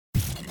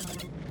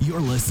You're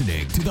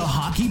listening to the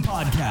Hockey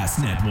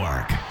Podcast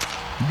Network.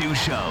 New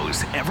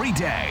shows every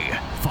day.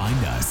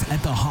 Find us at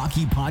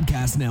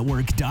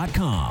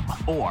thehockeypodcastnetwork.com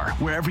or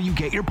wherever you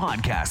get your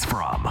podcasts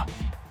from.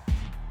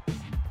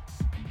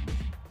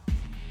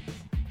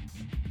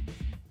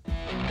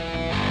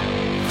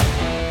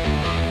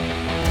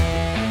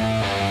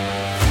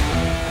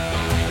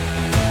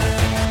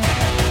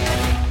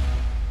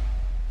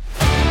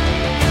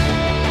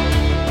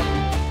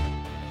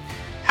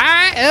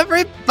 Hi,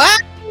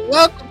 everybody.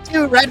 Welcome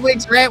to Red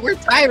Wings Rant, where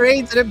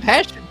tirades and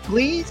impassioned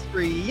pleas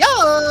for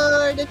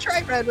your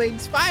Detroit Red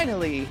Wings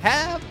finally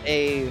have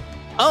a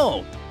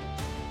home.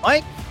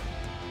 Mike,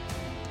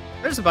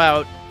 there's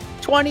about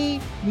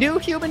 20 new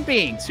human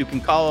beings who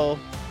can call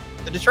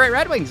the Detroit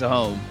Red Wings a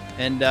home,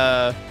 and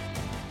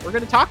we're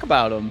going to talk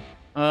about them.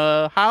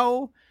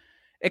 How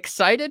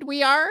excited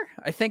we are,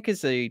 I think,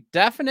 is a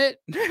definite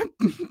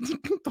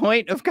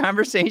point of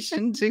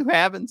conversation to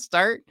have and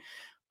start.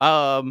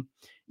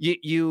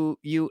 You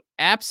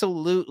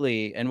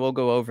absolutely, and we'll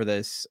go over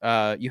this.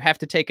 You have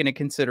to take into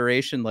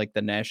consideration like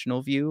the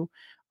national view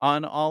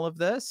on all of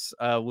this.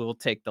 We'll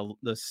take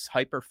this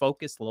hyper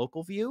focused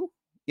local view.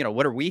 You know,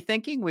 what are we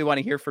thinking? We want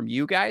to hear from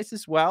you guys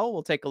as well.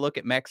 We'll take a look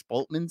at Max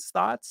Boltman's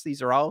thoughts.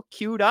 These are all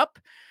queued up.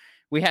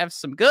 We have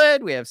some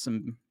good, we have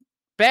some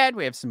bad,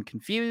 we have some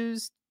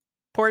confused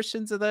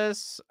portions of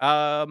this.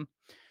 Joe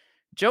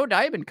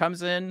Dybin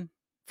comes in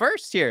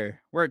first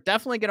here. We're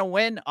definitely going to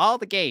win all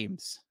the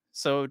games.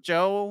 So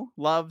Joe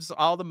loves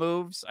all the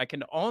moves. I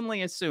can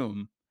only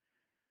assume.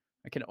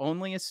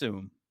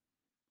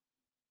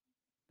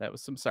 That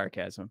was some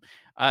sarcasm.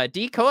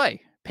 Decoy,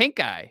 pink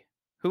eye.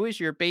 Who is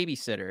your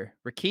babysitter?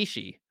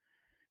 Rikishi.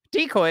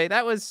 Decoy,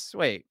 that was,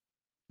 wait.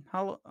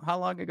 How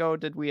long ago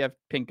did we have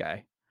pink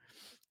eye?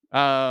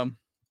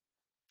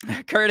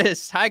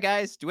 Curtis, hi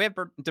guys. Do we have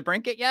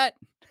DeBrincat yet?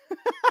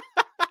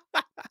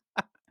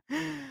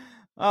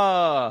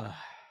 Oh,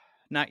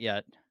 not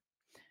yet.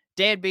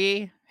 Dan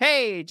B,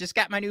 hey, just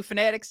got my new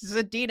Fanatics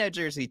Zadina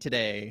jersey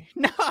today.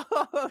 No,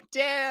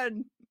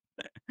 Dan.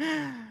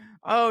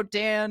 Oh,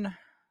 Dan.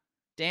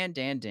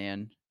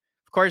 Dan.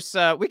 Of course,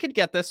 we could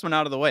get this one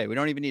out of the way. We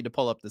don't even need to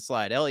pull up the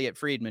slide. Elliot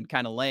Friedman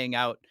kind of laying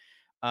out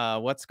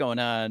what's going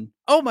on.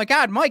 Oh my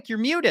God, Mike, you're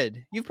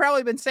muted. You've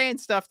probably been saying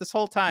stuff this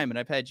whole time, and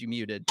I've had you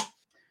muted.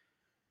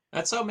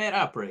 That's how Matt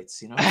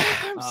operates, you know?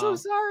 I'm so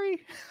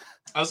sorry.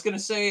 I was going to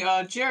say,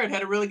 Jared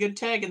had a really good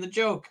tag in the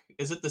joke.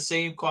 Is it the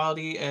same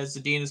quality as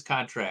Zadina's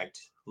contract?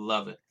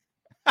 Love it.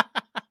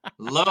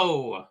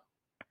 Low.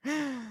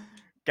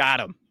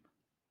 Got him.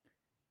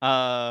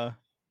 All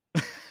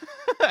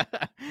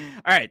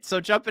right,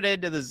 so jumping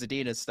into the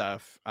Zadina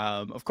stuff.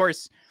 Of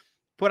course,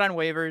 put on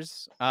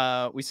waivers.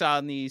 We saw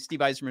in the Steve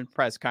Yzerman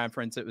press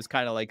conference, it was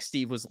kind of like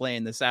Steve was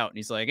laying this out, and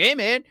he's like, hey,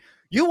 man,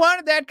 you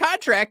wanted that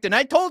contract, and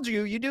I told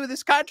you, you do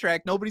this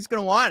contract, nobody's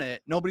going to want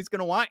it. Nobody's going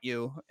to want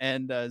you.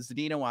 And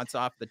Zadina wants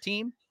off the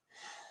team.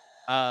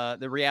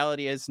 The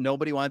reality is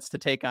nobody wants to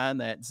take on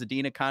that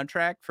Zadina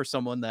contract for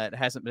someone that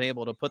hasn't been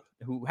able to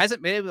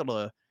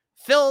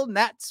fill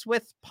nets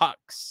with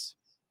pucks,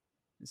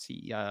 as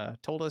he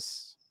told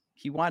us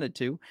he wanted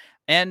to.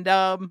 And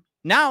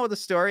now the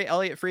story,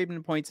 Elliot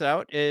Friedman points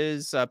out,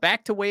 is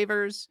back to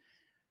waivers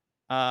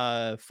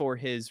for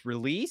his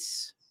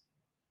release,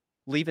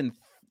 leaving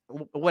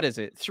what is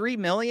it, $3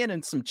 million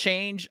and some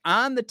change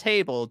on the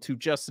table to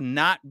just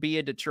not be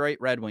a Detroit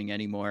Red Wing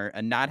anymore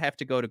and not have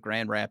to go to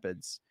Grand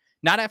Rapids,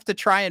 not have to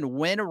try and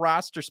win a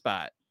roster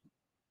spot.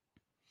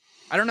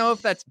 I don't know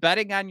if that's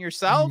betting on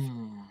yourself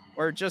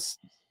or just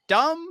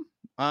dumb.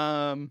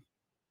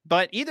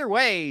 But either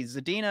way,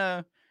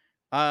 Zadina,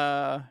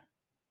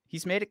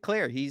 he's made it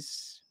clear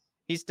he's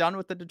done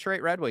with the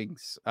Detroit Red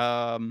Wings.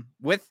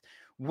 With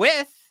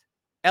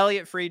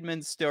Elliot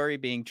Friedman's story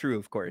being true,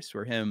 of course,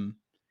 where him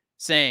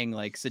saying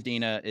like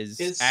Zadina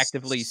is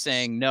actively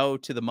saying no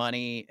to the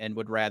money and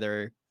would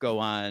rather go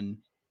on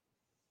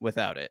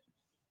without it.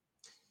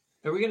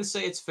 Are we going to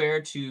say it's fair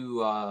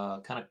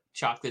to kind of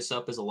chalk this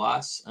up as a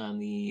loss on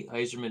the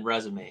Yzerman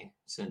resume,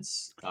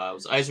 since it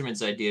was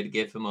Yzerman's idea to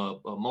give him a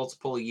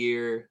multiple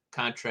year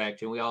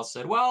contract, and we all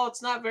said, well,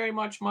 it's not very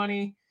much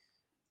money,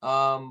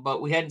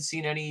 but we hadn't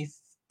seen any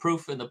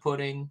proof in the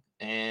pudding,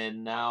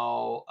 and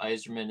now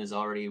Yzerman is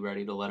already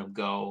ready to let him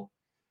go.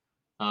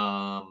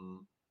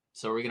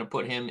 So we're going to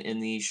put him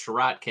in the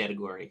Sherratt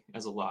category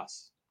as a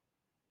loss.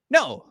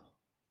 No.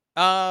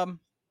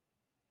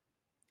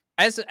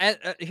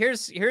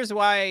 Here's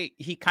why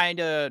he kind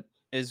of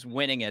is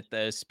winning at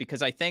this,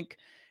 because I think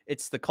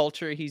it's the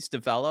culture he's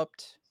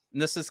developed. And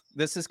this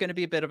is going to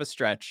be a bit of a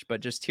stretch,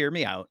 but just hear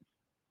me out.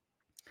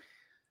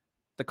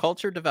 The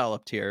culture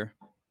developed here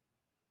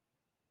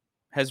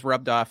has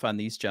rubbed off on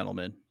these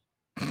gentlemen.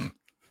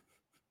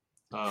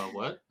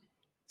 What?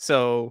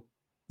 So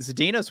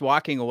Zadina's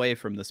walking away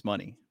from this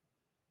money.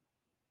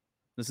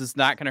 This is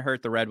not going to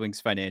hurt the Red Wings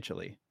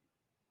financially.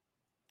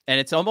 And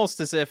it's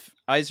almost as if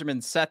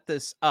Yzerman set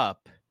this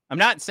up. I'm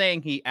not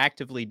saying he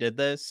actively did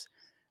this,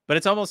 but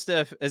it's almost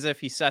as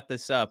if he set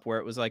this up where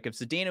it was like, if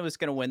Zadina was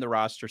going to win the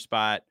roster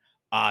spot,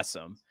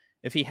 awesome.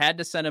 If he had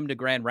to send him to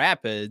Grand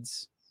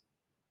Rapids,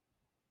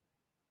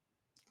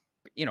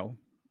 Coolio.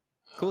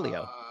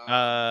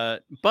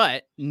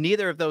 But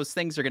neither of those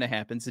things are going to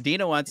happen.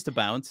 Zadina wants to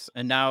bounce,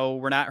 and now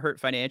we're not hurt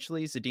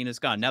financially. Zadina's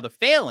gone. Now the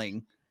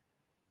failing,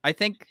 I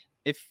think,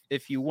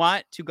 if you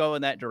want to go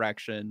in that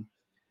direction,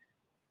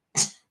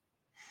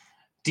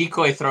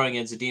 Decoy throwing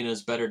in Zadina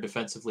is better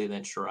defensively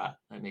than Sherratt.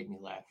 That made me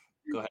laugh.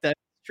 Go ahead. That's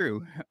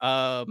true.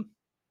 A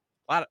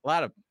lot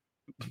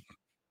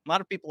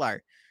of people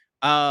are.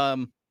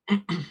 I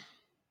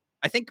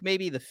think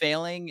maybe the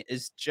failing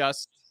is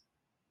just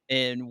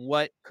in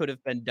what could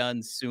have been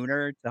done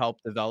sooner to help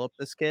develop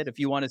this kid. If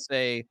you want to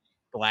say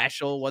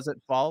Blashill was at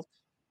fault,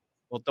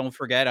 well, don't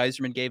forget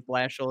Yzerman gave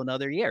Blashill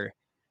another year.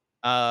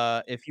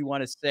 If you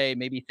want to say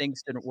maybe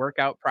things didn't work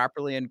out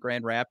properly in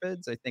Grand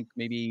Rapids, I think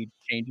maybe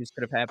changes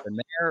could have happened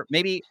there.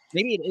 Maybe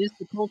it is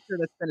the culture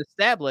that's been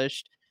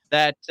established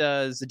that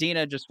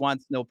Zadina just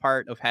wants no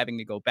part of having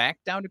to go back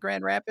down to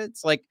Grand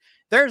Rapids. Like,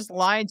 there's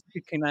lines you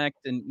could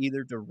connect in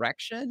either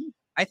direction.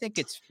 I think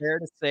it's fair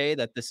to say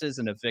that this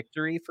isn't a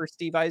victory for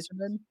Steve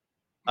Yzerman,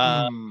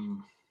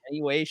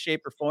 any way,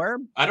 shape, or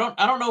form. I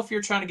don't know if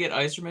you're trying to get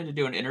Yzerman to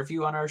do an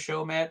interview on our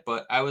show, Matt,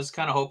 but I was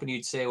kind of hoping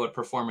you'd say what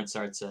Performance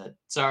Art said.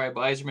 Sorry,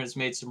 but Yzerman has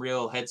made some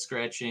real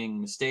head-scratching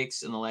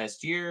mistakes in the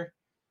last year,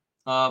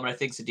 and I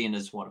think Zadina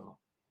is one of them.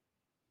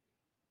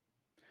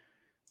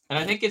 And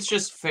I think it's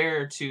just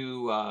fair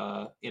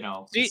to,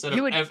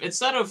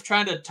 instead of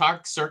trying to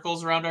talk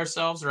circles around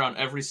ourselves around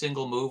every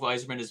single move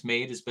Yzerman has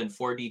made has been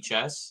 4D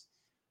chess,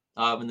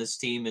 and this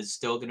team is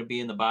still going to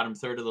be in the bottom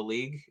third of the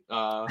league.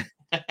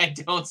 I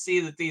don't see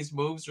that these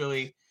moves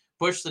really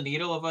push the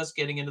needle of us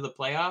getting into the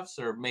playoffs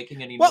or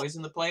making any noise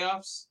in the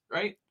playoffs,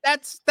 right?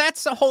 That's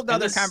a whole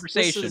other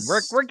conversation.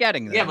 We're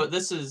getting there. Yeah, but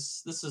this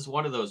is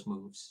one of those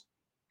moves.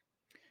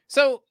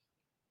 So,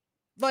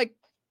 like,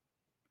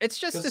 it's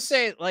just to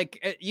say,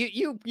 like,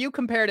 you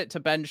compared it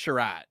to Ben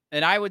Sherratt,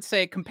 and I would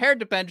say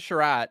compared to Ben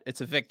Sherratt, it's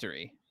a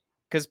victory.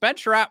 Because Ben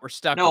Sherratt, we're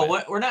stuck. No,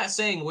 we're not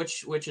saying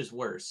which is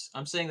worse.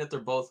 I'm saying that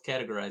they're both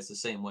categorized the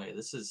same way.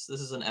 This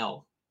is an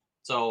L.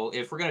 So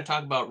if we're going to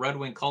talk about Red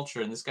Wing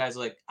culture, and this guy's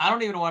like, I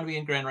don't even want to be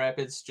in Grand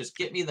Rapids. Just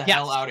get me the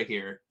hell out of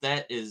here.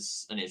 That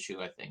is an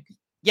issue, I think.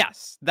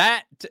 Yes,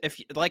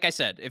 like I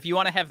said, if you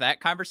want to have that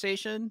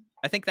conversation,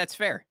 I think that's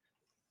fair.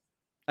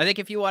 I think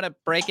if you want to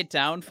break it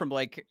down from,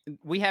 like,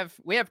 we have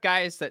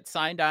guys that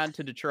signed on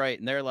to Detroit,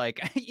 and they're like,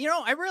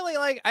 I really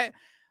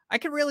I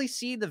can really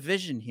see the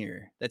vision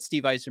here that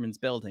Steve Yzerman's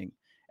building,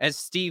 as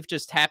Steve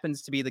just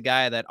happens to be the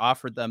guy that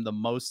offered them the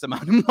most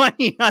amount of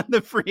money on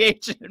the free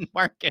agent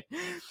market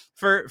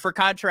for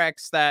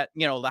contracts that,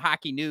 the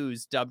Hockey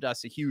News dubbed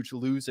us a huge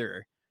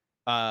loser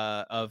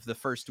of the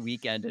first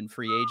weekend in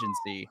free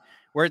agency,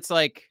 where it's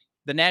like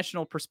the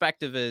national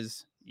perspective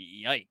is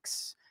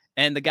yikes.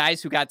 And the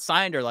guys who got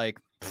signed are like,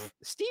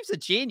 Steve's a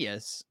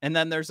genius. And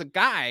then there's a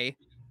guy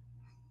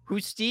who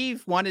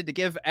Steve wanted to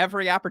give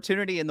every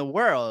opportunity in the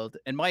world.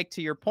 And Mike,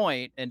 to your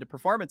point, and to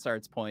Performance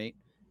Art's point,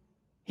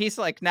 he's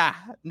like, nah,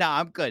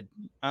 I'm good.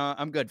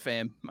 I'm good,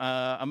 fam.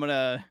 I'm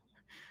gonna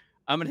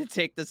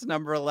take this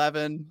number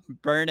 11,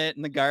 burn it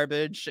in the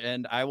garbage,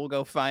 and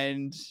I'll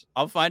find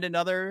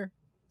another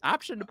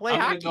option to play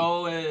hockey. I'm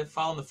gonna go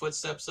follow in the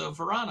footsteps of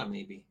Verana,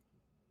 maybe.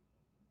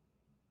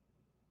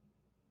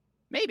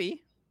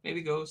 Maybe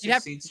go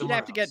succeed somewhere. You'd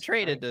have to get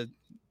traded to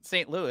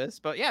St. Louis,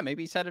 but yeah,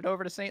 maybe he's headed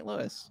over to St.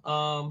 Louis.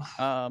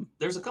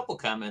 There's a couple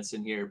comments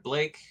in here.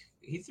 Blake,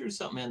 he threw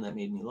something in that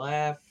made me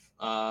laugh.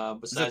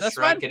 Besides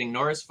Sherratt getting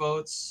Norris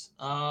votes,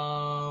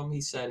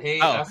 he said, "Hey,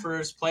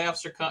 effers,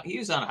 playoffs are coming." He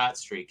was on a hot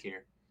streak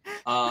here.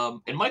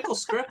 And Michael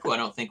Scripp, who I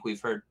don't think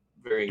we've heard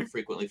very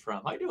frequently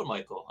from. How you doing,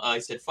 Michael? He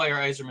said, "Fire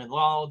Yzerman,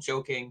 lol,"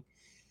 joking.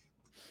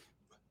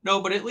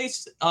 No, but at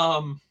least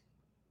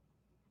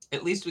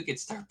we could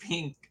start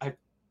being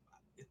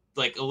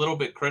like a little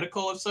bit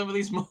critical of some of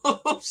these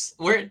moves,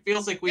 where it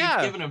feels like we've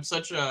given him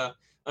such a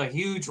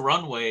huge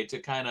runway to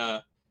kind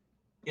of,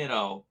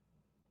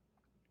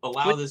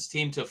 allow this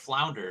team to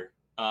flounder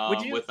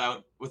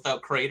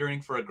without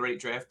cratering for a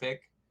great draft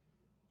pick,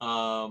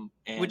 and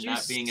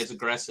not being as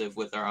aggressive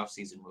with our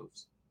offseason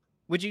moves.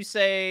 Would you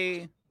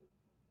say,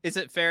 is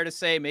it fair to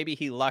say maybe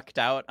he lucked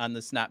out on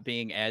this not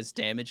being as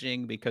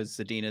damaging because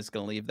Zadina's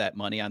going to leave that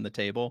money on the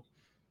table?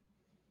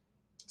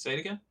 Say it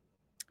again.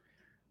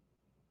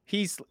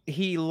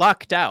 He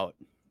lucked out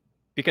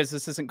because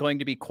this isn't going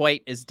to be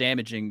quite as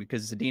damaging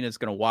because Zadina's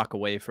going to walk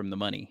away from the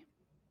money.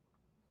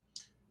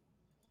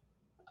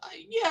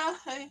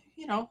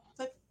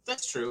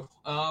 That's true.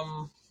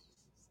 I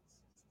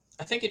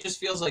think it just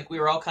feels like we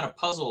were all kind of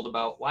puzzled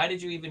about why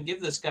did you even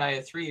give this guy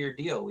a 3-year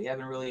deal? We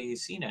haven't really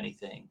seen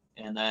anything.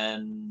 And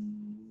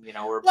then,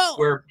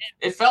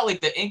 it felt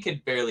like the ink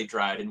had barely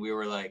dried and we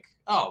were like,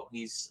 oh,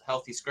 he's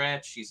healthy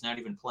scratch. He's not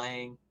even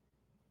playing.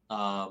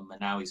 And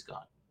now he's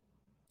gone.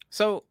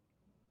 So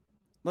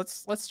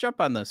let's jump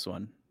on this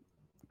one.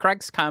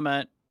 Craig's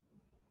comment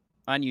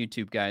on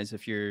YouTube, guys,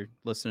 if you're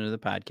listening to the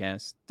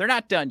podcast, they're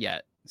not done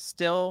yet.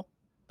 Still,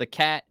 the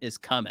cat is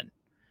coming.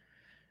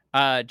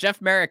 Jeff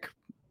Merrick,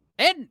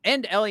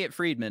 And Elliot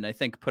Friedman, I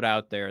think, put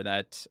out there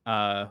that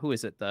who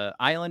is it? The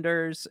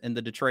Islanders and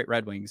the Detroit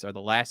Red Wings are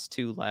the last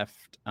two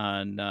left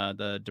on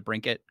the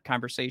DeBrincat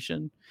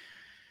conversation.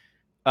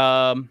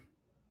 Now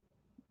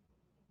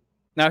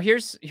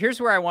here's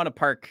where I want to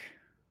park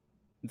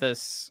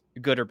this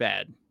good or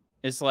bad.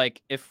 Is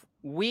like if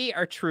we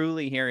are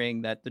truly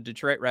hearing that the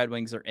Detroit Red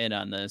Wings are in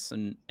on this,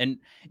 and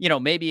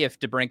maybe if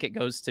DeBrincat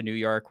goes to New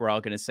York, we're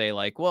all going to say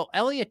like, well,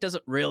 Elliot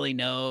doesn't really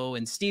know,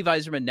 and Steve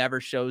Yzerman never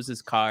shows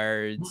his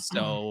cards,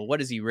 so what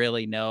does he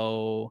really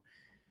know?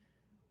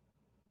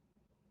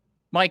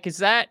 Mike, is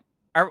that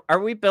are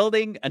we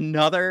building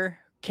another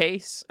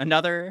case,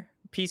 another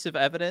piece of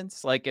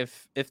evidence? Like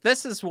if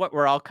this is what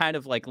we're all kind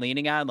of like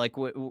leaning on, like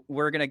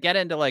we're going to get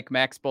into like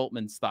Max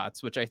Boltman's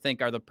thoughts, which I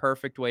think are the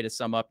perfect way to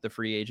sum up the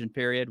free agent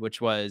period,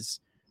 which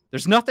was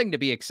there's nothing to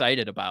be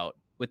excited about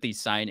with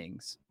these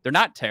signings. They're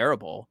not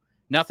terrible.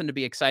 Nothing to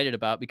be excited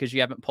about because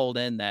you haven't pulled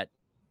in that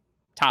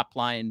top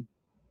line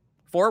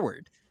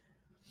forward.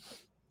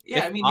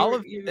 Yeah, I mean,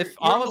 you're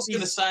almost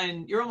going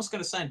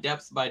to sign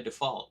depth by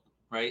default,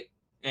 right?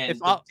 And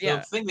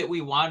the thing that we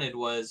wanted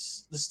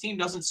was this team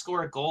doesn't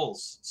score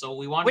goals. So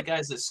we wanted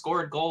guys that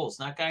scored goals,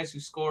 not guys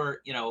who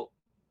score,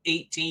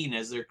 18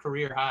 as their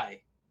career high.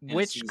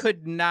 Which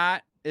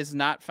is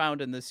not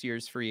found in this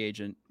year's free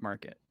agent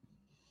market.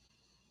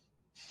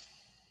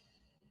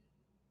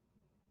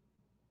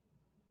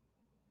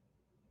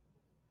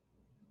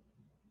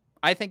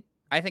 I think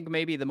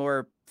maybe the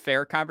more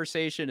fair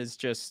conversation is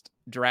just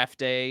draft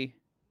day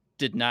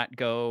did not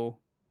go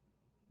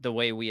the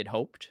way we had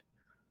hoped.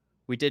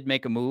 We did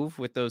make a move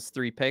with those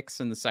 3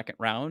 picks in the second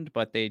round,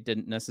 but they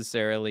didn't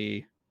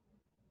necessarily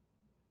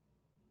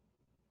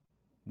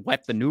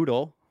wet the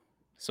noodle,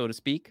 so to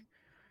speak.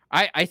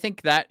 I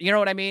think that, you know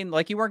what I mean?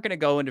 Like you weren't going to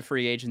go into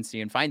free agency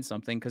and find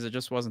something because it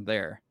just wasn't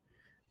there.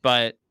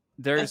 But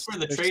that's where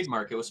the trade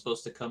market was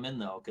supposed to come in,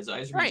 though, because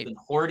Yzerman's been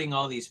hoarding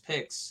all these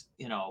picks,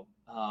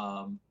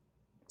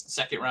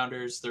 second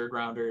rounders, third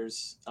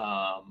rounders.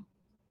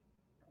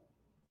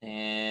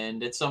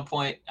 And at some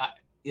point,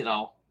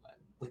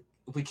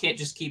 we can't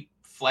just keep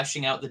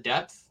fleshing out the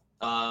depth.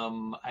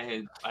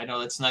 I know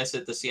that's nice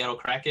that the Seattle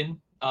Kraken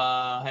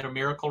had a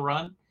miracle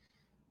run,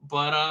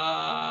 but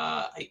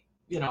I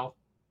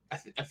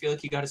feel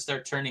like you got to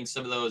start turning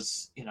some of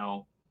those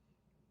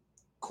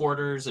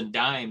quarters and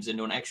dimes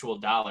into an actual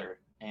dollar,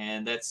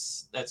 and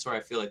that's where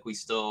I feel like we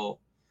still.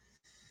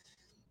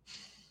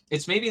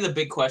 It's maybe the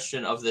big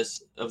question of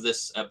this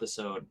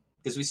episode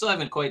because we still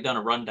haven't quite done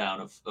a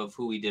rundown of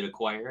who we did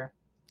acquire.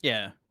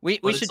 Yeah, we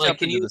should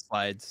jump into the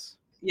slides.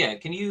 Yeah,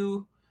 can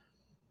you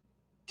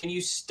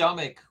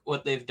stomach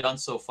what they've done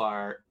so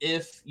far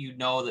if you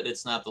know that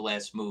it's not the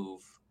last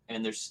move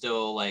and there's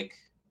still like,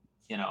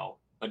 a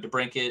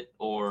DeBrincat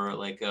or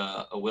like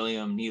a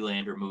William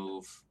Nylander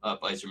move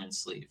up Yzerman's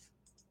sleeve?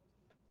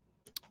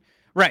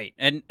 Right,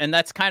 and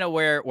that's kind of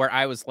where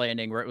I was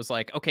landing, where it was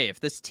like, okay, if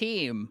this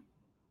team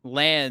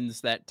lands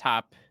that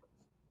top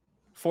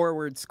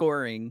forward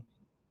scoring,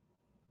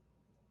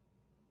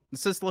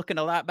 this is looking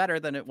a lot better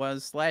than it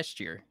was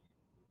last year.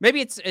 Maybe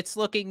it's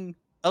looking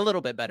a little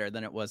bit better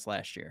than it was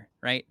last year,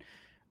 right?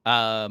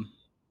 But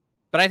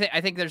I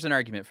think there's an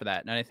argument for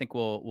that, and I think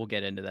we'll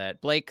get into that.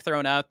 Blake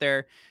thrown out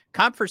there.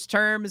 Compher's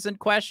term is in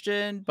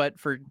question, but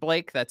for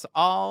Blake, that's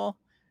all.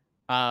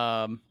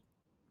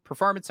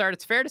 Performance art.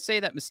 It's fair to say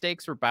that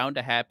mistakes were bound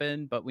to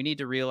happen, but we need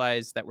to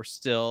realize that we're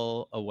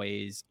still a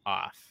ways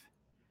off.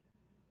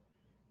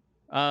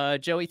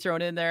 Joey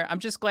thrown in there. I'm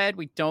just glad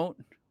we don't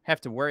have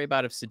to worry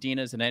about if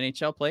Zadina's an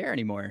NHL player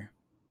anymore.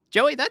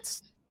 Joey,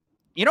 that's.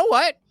 You know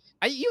what?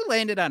 You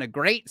landed on a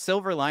great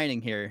silver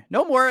lining here.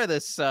 No more of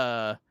this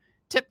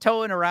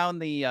tiptoeing around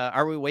the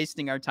are we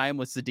wasting our time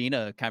with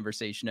Zadina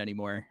conversation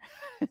anymore.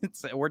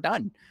 We're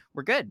done.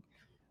 We're good.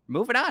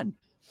 Moving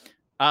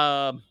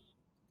on.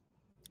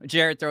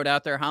 Jared threw it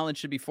out there. Holland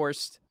should be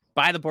forced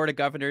by the Board of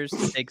Governors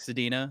to take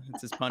Zadina.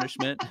 It's his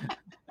punishment.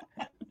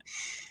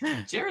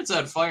 Jared's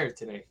on fire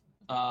today.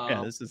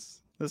 Yeah, this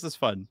is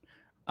fun.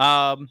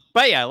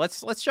 But yeah,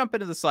 let's jump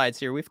into the slides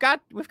here. We've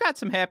got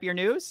some happier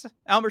news.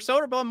 Elmer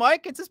Soderblom,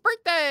 Mike, it's his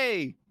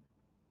birthday.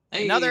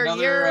 Hey, another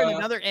year and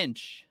another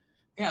inch.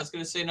 Yeah, I was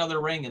gonna say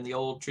another ring in the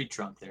old tree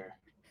trunk there.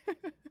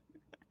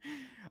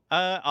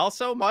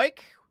 Also,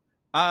 Mike,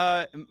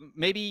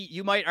 maybe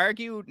you might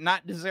argue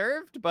not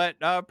deserved, but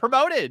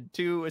promoted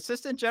to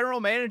assistant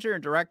general manager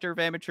and director of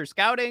amateur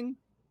scouting,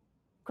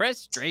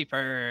 Chris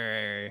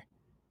Draper.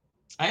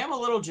 I am a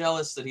little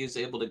jealous that he was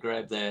able to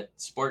grab that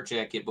sport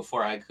jacket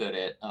before I could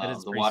at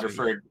the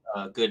Waterford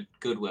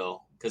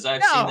Goodwill, because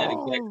I've seen that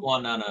exact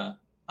one on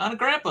a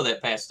grandpa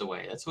that passed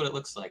away. That's what it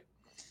looks like.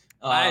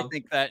 I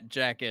think that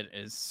jacket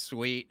is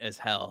sweet as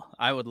hell.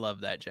 I would love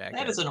that jacket.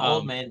 That is an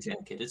old man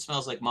jacket. It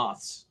smells like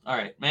moths. All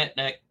right, Matt,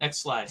 next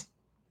slide.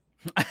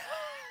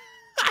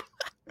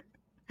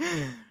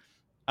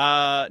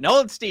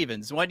 Nolan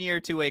Stevens, 1 year,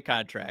 2-way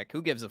contract.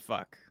 Who gives a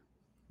fuck?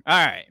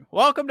 All right,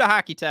 welcome to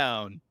Hockey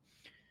Town.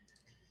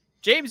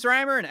 James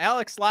Reimer and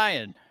Alex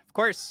Lyon. Of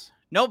course,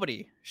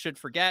 nobody should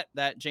forget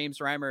that James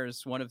Reimer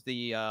is one of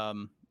the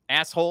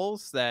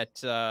assholes that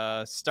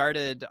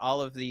started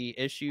all of the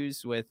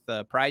issues with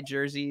pride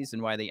jerseys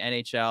and why the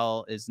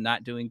NHL is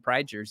not doing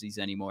pride jerseys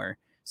anymore.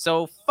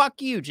 So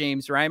fuck you,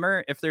 James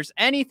Reimer. If there's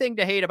anything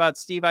to hate about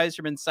Steve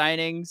Yzerman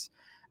signings,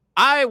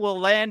 I will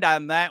land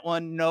on that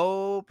one,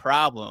 no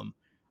problem.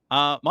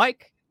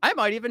 Mike, I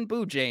might even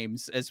boo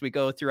James as we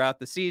go throughout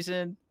the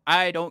season.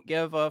 I don't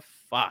give a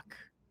fuck.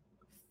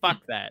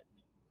 Fuck that.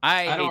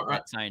 I hate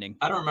that signing.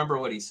 I don't remember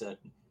what he said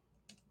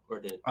or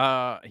did.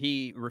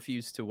 He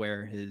refused to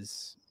wear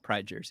his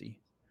pride jersey.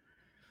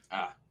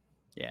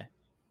 Yeah.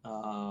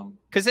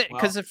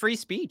 Because of free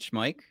speech,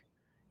 Mike.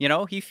 You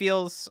know, he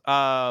feels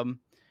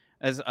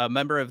as a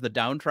member of the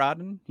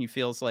downtrodden, he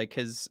feels like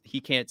he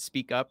can't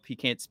speak up, he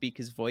can't speak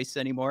his voice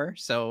anymore.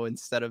 So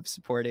instead of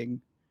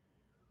supporting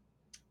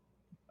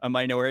a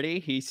minority,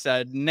 he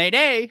said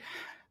nay.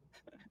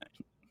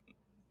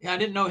 Yeah, I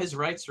didn't know his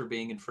rights were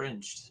being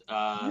infringed.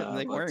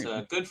 They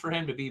weren't. Good for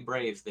him to be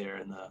brave there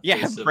in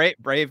the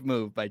brave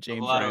move by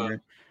James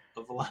Reimer.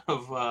 Of a lot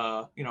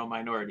of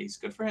minorities.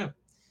 Good for him.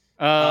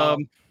 The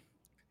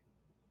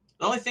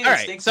only thing that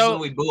stinks is when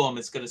we boo him,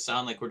 it's going to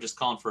sound like we're just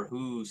calling for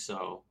who.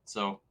 So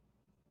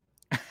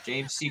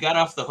James, you got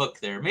off the hook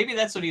there. Maybe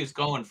that's what he was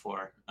going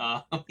for.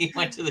 He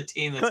went to the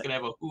team that's going to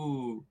have a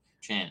who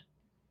chant.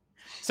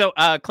 So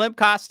Klim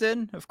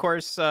Kostin, of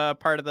course,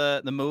 part of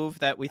the move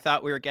that we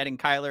thought we were getting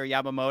Kyler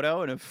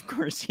Yamamoto, and of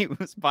course he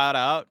was bought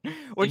out,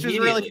 which was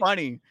really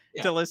funny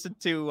to listen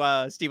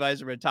to Steve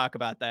Yzerman talk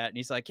about that. And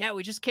he's like, yeah,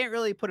 we just can't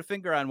really put a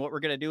finger on what we're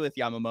going to do with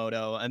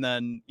Yamamoto. And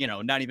then,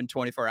 not even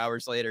 24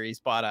 hours later, he's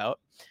bought out.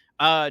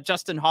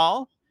 Justin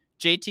Hall,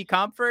 JT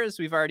Compher, as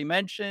we've already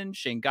mentioned,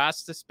 Shane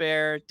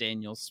Gostisbehere,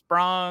 Daniel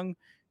Sprong,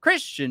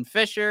 Christian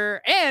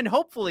Fischer, and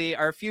hopefully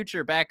our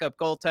future backup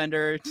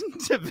goaltender,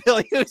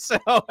 Tbiliuso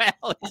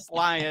Alex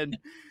Lyon,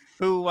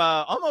 who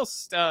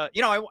almost, I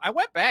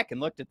went back and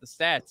looked at the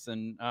stats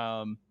and,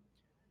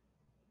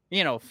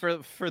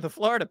 for the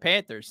Florida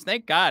Panthers,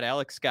 thank God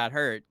Alex got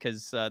hurt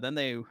because then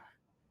they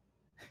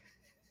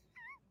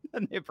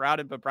brought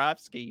in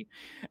Bobrovsky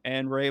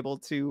and were able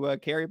to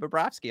carry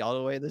Bobrovsky all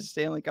the way to the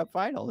Stanley Cup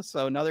Finals.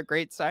 So another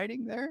great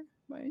signing there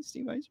by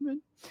Steve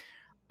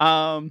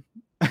Yzerman.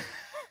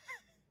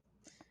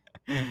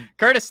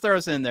 Curtis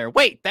throws in there.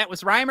 Wait, that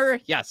was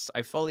Reimer? Yes,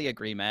 I fully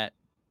agree, Matt.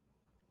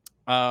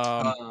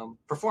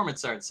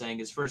 Performance art saying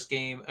his first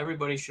game,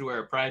 everybody should wear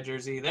a pride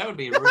jersey. That would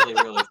be really,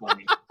 really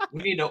funny.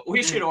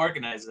 We should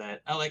organize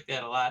that. I like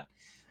that a lot.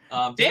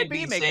 Dan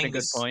B making a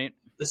good point.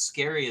 The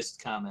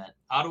scariest comment.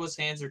 Ottawa's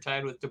hands are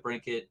tied with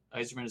DeBrincat.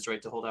 Yzerman is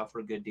right to hold out for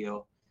a good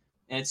deal.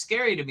 And it's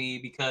scary to me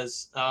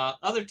because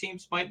other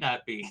teams might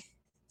not be.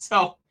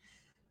 So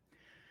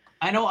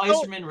I know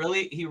Yzerman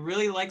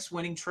really likes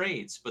winning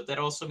trades, but that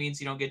also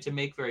means you don't get to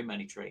make very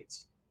many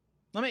trades.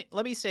 Let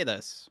me say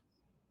this.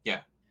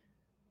 Yeah.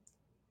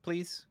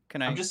 Please,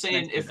 I'm just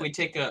saying if we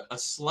take a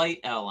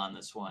slight L on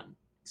this one,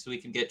 so we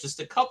can get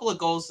just a couple of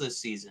goals this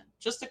season.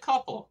 Just a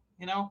couple,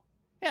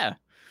 Yeah.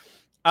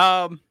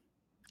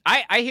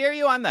 I hear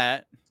you on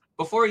that.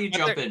 Before you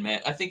jump in,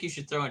 Matt, I think you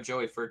should throw in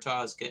Joey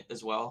Furtaw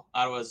as well.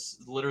 Ottawa's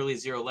literally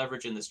zero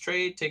leverage in this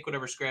trade. Take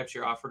whatever scraps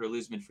you're offered or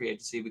lose them in free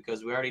agency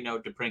because we already know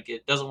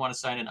DeBrincat doesn't want to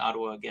sign in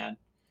Ottawa again.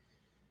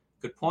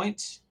 Good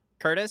point.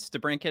 Curtis,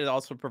 DeBrincat is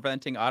also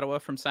preventing Ottawa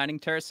from signing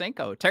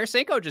Tarasenko.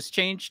 Tarasenko just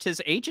changed his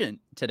agent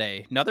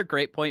today. Another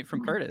great point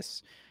from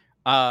Curtis.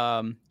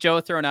 Joe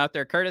throwing out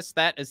there, Curtis,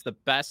 that is the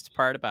best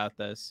part about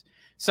this.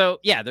 So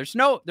yeah, there's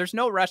no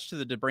rush to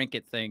the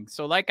DeBrincat thing.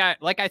 So like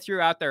I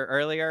threw out there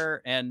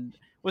earlier, and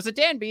was it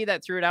Dan B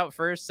that threw it out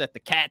first that the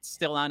cat's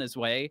still on his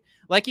way?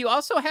 Like, you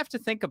also have to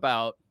think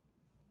about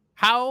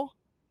how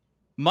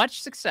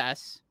much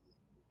success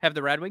have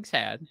the Red Wings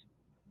had,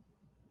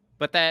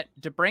 but that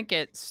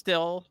DeBrincat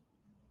still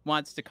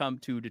wants to come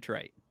to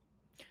Detroit.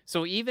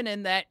 So even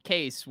in that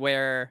case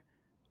where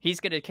he's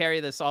going to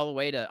carry this all the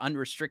way to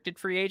unrestricted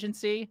free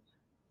agency,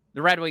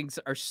 the Red Wings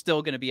are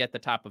still going to be at the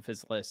top of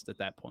his list at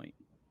that point.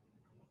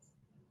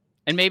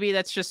 And maybe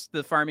that's just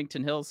the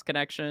Farmington Hills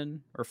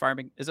connection, or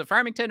is it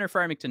Farmington or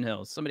Farmington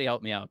Hills? Somebody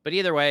help me out. But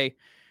either way,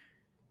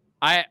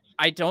 I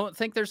don't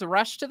think there's a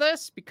rush to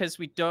this because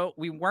we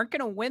weren't going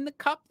to win the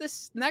cup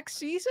this next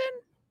season,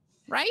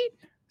 right?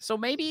 So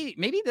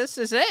maybe this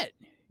is it.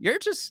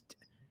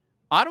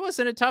 Ottawa's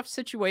in a tough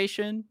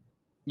situation.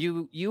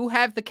 You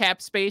have the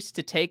cap space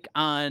to take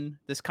on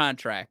this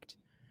contract,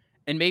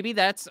 and maybe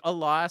that's a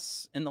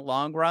loss in the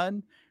long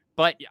run.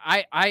 But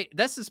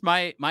this is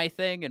my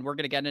thing, and we're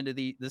going to get into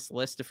this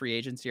list of free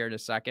agents here in a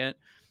second.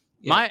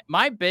 Yeah.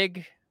 My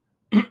big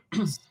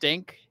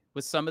stink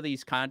with some of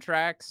these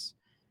contracts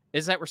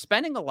is that we're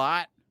spending a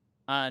lot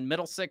on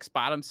middle six,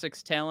 bottom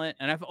six talent.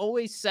 And I've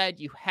always said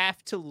you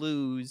have to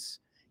lose.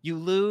 You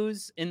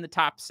lose in the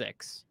top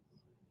six.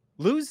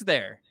 Lose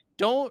there.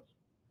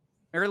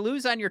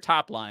 Lose on your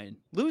top line.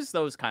 Lose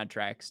those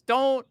contracts.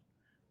 Don't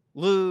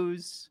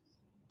lose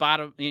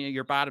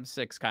your bottom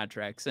six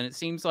contracts. And it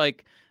seems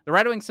like the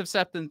Red Wings have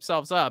set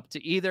themselves up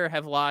to either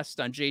have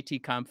lost on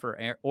JT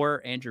Compher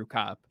or Andrew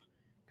Copp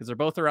because they're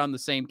both around the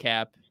same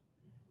cap.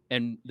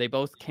 and they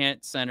both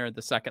can't center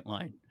the second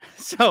line.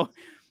 So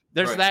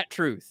there's Right. that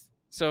truth.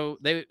 So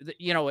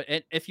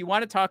if you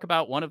want to talk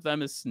about one of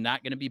them is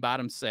not going to be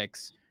bottom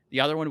six,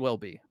 the other one will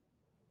be.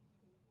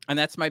 And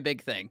that's my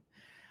big thing.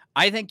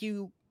 I think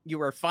you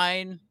are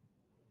fine,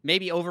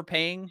 maybe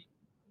overpaying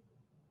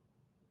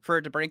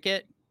for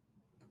DeBrincat.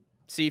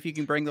 See if you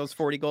can bring those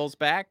 40 goals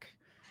back.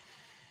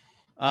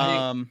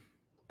 And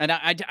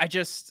I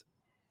just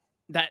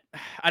that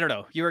I don't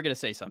know. You were gonna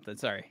say something.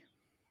 Sorry.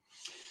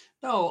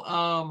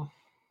 No,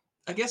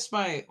 I guess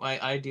my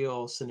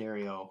ideal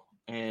scenario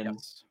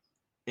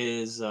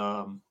is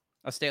a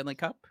Stanley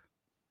Cup.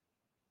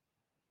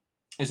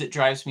 It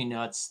drives me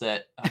nuts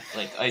that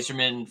like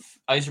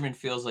Yzerman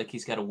feels like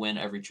he's got to win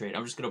every trade.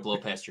 I'm just gonna blow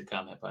past your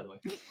comment, by the way.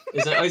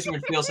 Is that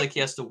Yzerman feels like he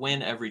has to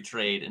win every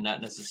trade and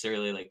not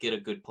necessarily like get a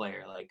good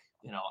player. Like,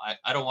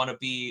 I don't want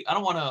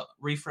to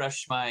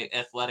refresh my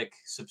Athletic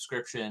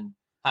subscription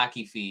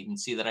hockey feed and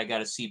see that I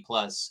got a C+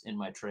 in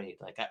my trade.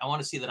 Like I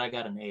want to see that I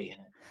got an A in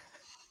it.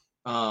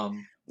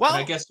 Well,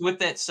 I guess with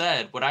that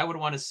said, what I would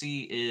want to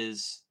see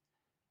is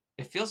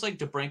it feels like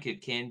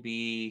DeBrincat can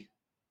be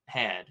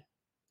had,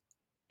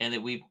 and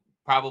that we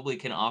probably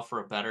can offer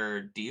a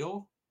better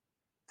deal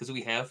because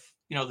we have,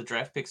 the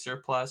draft pick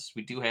surplus.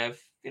 We do have,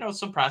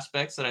 some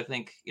prospects that I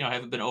think,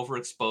 haven't been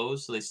overexposed,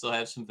 so they still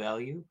have some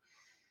value.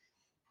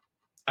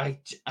 I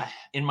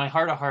in my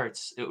heart of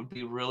hearts, it would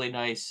be really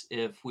nice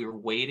if we were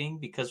waiting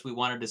because we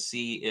wanted to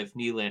see if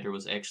Nylander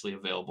was actually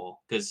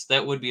available, because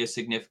that would be a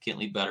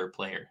significantly better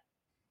player.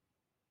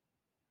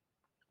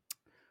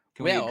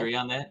 Can we agree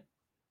on that?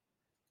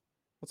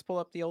 Let's pull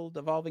up the old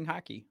Evolving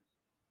Hockey.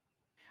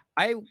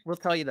 I will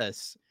tell you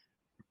this.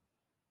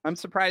 I'm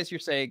surprised you're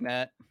saying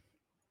that.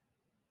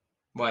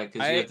 Why?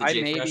 Because you have the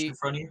JFresh in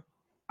front of you?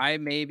 I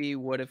maybe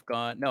would have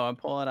gone. No, I'm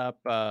pulling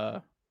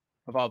up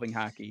Evolving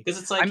Hockey. Because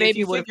it's like if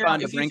you figure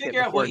out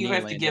what you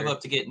have to give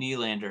up to get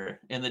Nylander,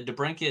 and the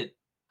DeBrincat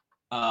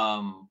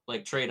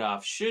like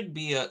trade-off should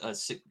be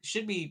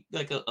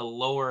like a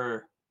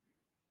lower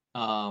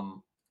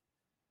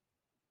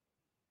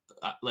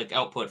like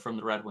output from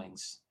the Red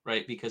Wings,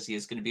 right? Because he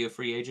is going to be a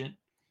free agent.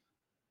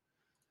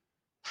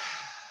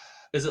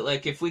 Is it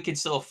like if we can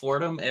still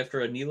afford him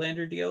after a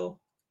Nylander deal,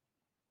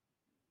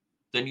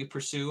 then you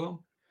pursue him?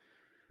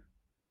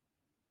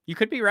 You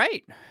could be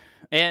right.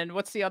 And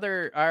what's the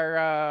other?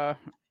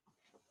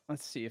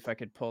 Let's see if I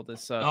could pull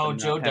this up. Oh,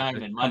 Joe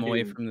Diamond, come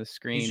away from the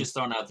screen. He's just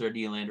throwing out there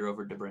Nylander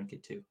over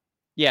DeBrincat too.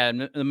 Yeah,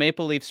 the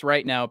Maple Leafs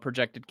right now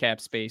projected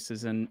cap space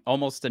is in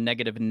almost a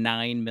negative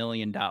 $9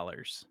 million.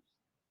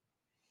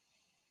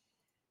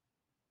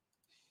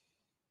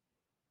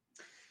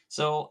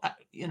 So,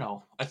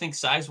 I think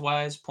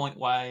size-wise,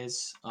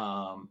 point-wise,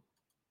 and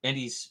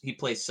he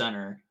plays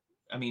center.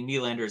 I mean,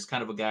 Nylander is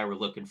kind of a guy we're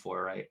looking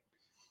for, right?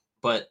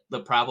 But the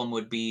problem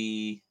would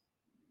be,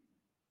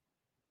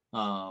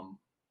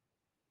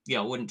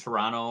 wouldn't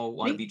Toronto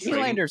want to be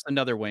trading? Nylander's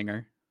another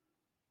winger.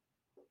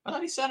 I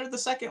thought he centered the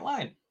second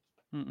line.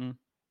 Mm-mm.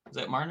 Is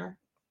that Marner?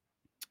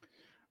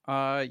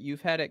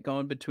 You've had it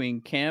going between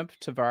Camp,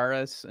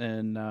 Tavares,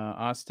 and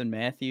Austin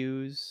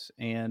Matthews,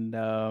 and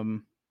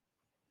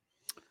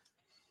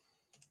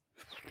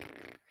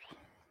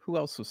who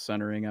else was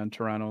centering on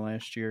Toronto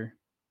last year?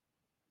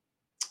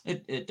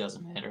 It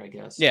doesn't matter, I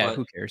guess. Yeah, but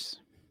who cares?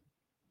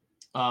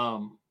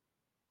 I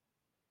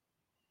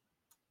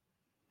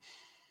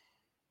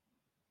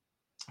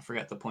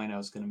forgot the point I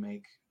was going to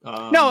make.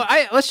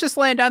 Let's just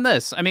land on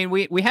this. I mean,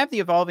 we have the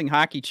Evolving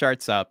Hockey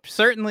charts up.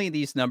 Certainly,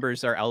 these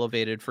numbers are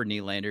elevated for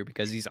Nylander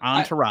because he's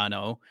on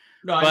Toronto.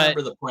 No, I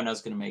remember the point I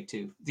was going to make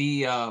too.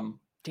 The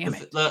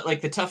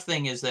tough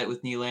thing is that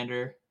with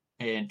Nylander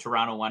and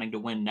Toronto wanting to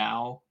win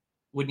now,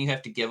 wouldn't you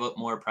have to give up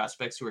more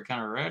prospects who are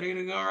kind of ready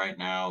to go right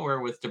now?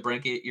 Or with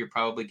DeBrincat, you're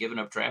probably giving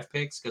up draft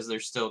picks because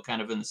they're still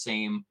kind of in the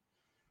same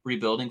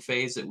rebuilding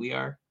phase that we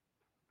are.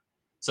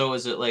 So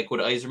is it like, would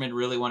Yzerman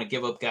really want to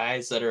give up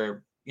guys that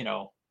are,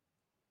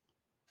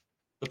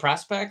 the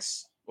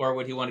prospects, or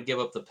would he want to give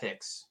up the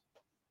picks?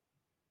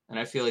 And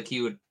I feel like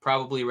he would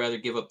probably rather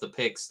give up the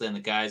picks than the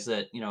guys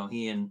that,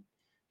 he and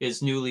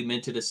his newly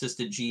minted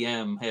assistant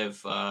GM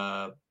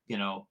have,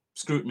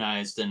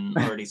 scrutinized and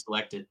already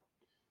selected.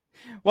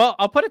 Well,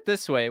 I'll put it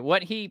this way.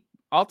 What he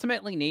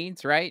ultimately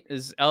needs, right,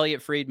 is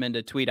Elliot Friedman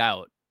to tweet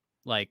out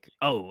like,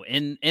 oh,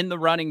 in the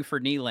running for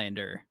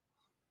Nylander,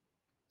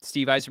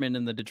 Steve Yzerman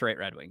and the Detroit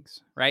Red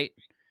Wings, right?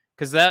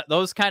 Because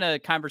those kind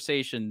of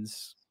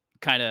conversations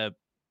kind of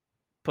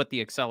put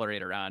the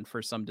accelerator on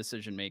for some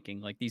decision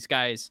making. Like these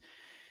guys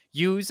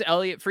use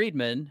Elliot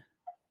Friedman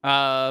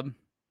to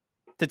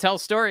tell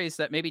stories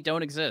that maybe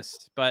don't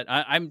exist. But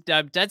I'm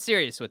dead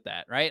serious with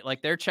that, right?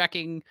 Like they're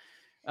checking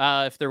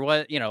if there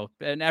was,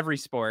 in every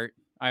sport,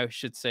 I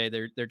should say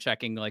they're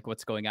checking like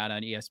what's going on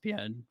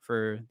ESPN.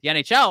 For the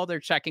NHL, they're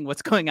checking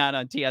what's going on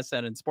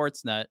TSN and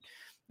Sportsnet.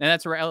 And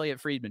that's where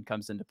Elliot Friedman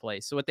comes into play.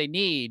 So what they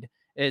need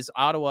is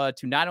Ottawa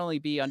to not only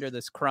be under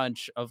this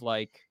crunch of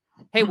like,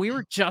 hey, we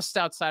were just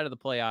outside of the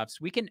playoffs.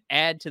 We can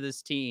add to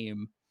this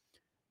team.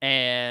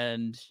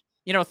 And,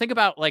 think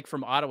about like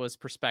from Ottawa's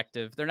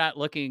perspective, they're not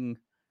looking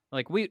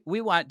Like we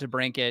want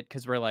DeBrincat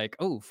because we're like,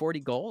 oh, 40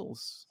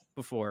 goals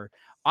before.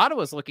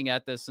 Ottawa's looking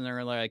at this and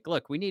they're like,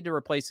 look, we need to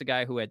replace a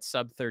guy who had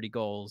sub 30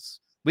 goals.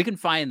 We can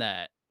find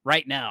that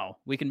right now.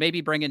 We can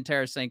maybe bring in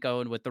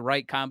Tarasenko, and with the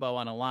right combo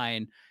on a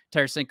line,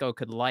 Tarasenko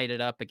could light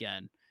it up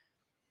again.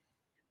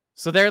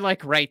 So they're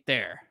like right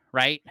there,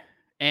 right?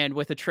 And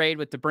with a trade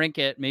with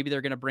DeBrincat, maybe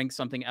they're going to bring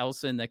something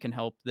else in that can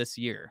help this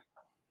year.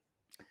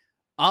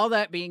 All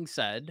that being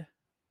said,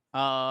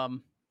 I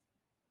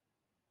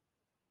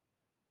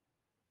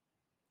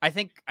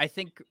think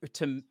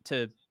to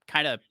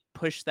kind of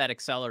push that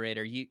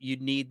accelerator, you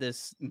need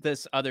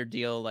this other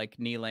deal like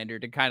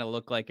Nylander to kind of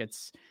look like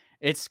it's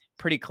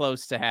pretty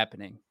close to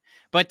happening.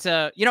 But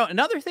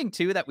another thing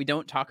too that we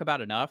don't talk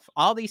about enough,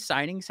 all these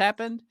signings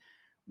happened.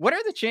 What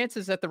are the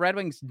chances that the Red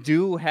Wings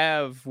do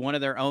have one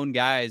of their own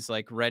guys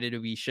like ready to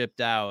be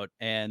shipped out,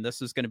 and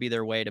this is going to be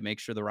their way to make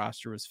sure the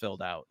roster was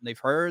filled out? They've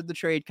heard the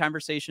trade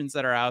conversations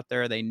that are out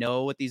there. They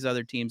know what these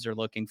other teams are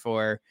looking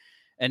for.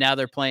 And now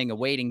they're playing a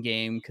waiting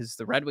game because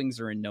the Red Wings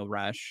are in no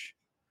rush.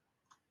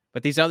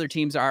 But these other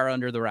teams are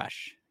under the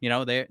rush.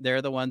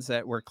 They're the ones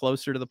that were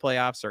closer to the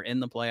playoffs or in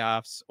the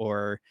playoffs,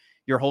 or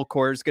your whole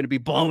core is going to be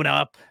blown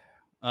up.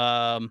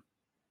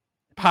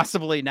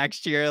 Possibly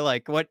next year.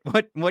 Like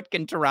what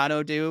can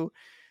Toronto do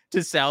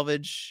to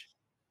salvage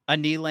a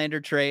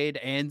Nylander trade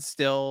and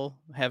still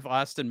have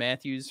Austin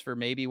Matthews for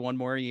maybe one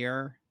more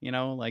year?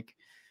 Like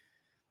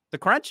the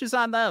crunch is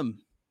on them,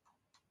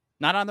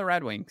 not on the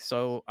Red Wings.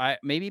 So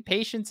maybe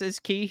patience is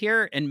key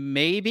here. And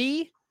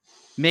maybe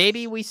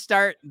we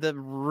start the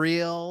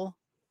real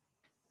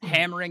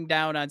hammering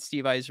down on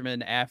Steve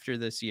Yzerman after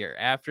this year,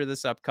 after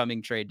this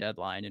upcoming trade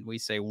deadline. And we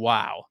say,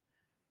 wow,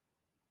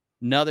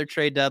 another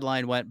trade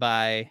deadline went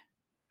by.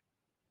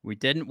 We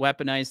didn't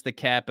weaponize the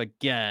cap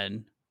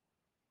again.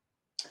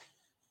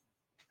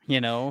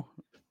 Yeah.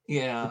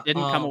 We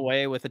didn't come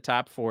away with a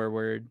top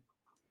forward.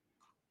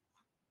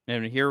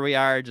 And here we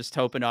are just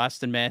hoping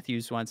Austin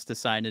Matthews wants to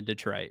sign in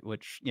Detroit,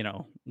 which,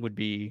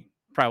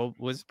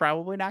 was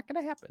probably not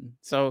going to happen.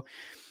 So,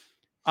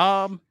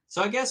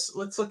 so I guess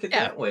let's look at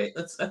that way.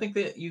 I think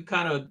that you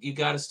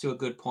got us to a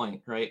good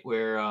point, right?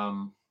 Where,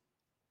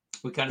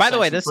 we kind of, by the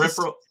way,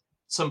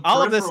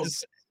 all of this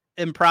is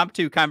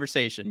impromptu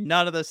conversation.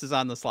 None of this is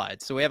on the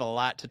slides. So we have a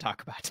lot to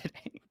talk about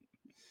today.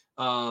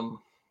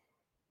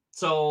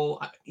 So,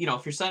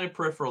 if you're signing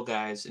peripheral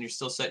guys and you're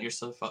still setting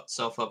yourself up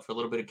for a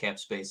little bit of cap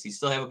space, you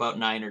still have about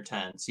 9 or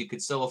 10. So you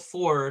could still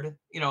afford,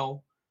 A+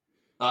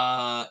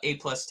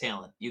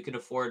 talent. You could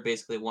afford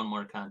basically one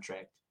more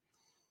contract.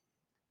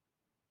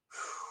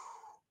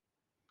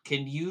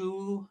 Can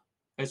you,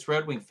 as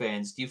Red Wing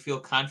fans, do you feel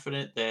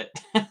confident that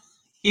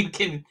you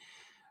can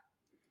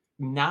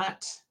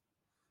not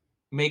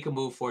make a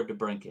move for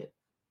DeBrincat,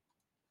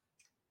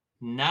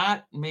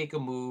 not make a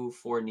move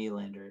for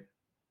Nylander,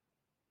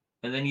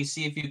 and then you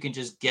see if you can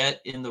just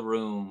get in the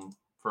room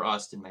for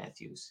Austin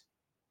Matthews?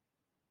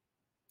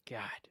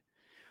 God,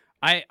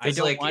 I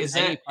don't want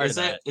any part of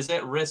that. Is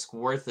that risk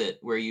worth it,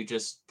 where you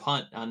just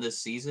punt on this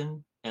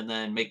season and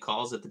then make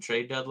calls at the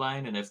trade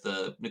deadline, and if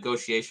the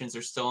negotiations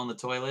are still on the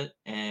toilet,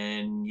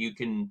 and you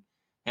can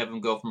have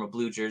him go from a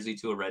blue jersey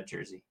to a red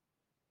jersey?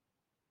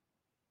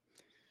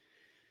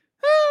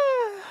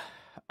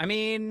 I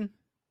mean,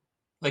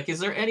 like, is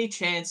there any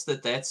chance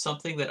that that's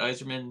something that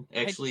Yzerman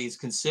actually is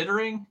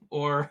considering,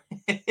 or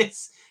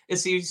is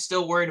he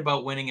still worried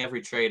about winning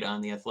every trade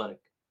on The Athletic?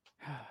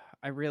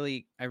 I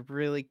really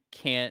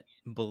can't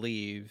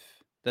believe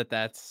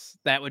that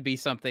would be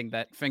something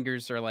that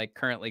fingers are like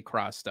currently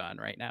crossed on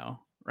right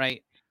now,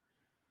 right?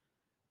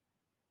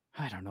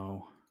 I don't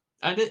know.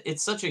 And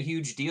it's such a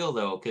huge deal,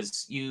 though,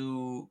 because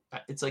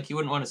it's like you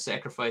wouldn't want to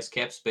sacrifice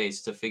cap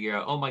space to figure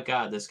out, oh my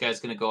God, this guy's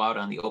going to go out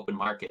on the open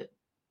market.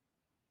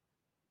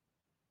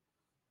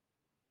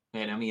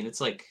 And I mean, it's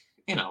like,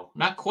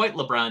 not quite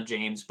LeBron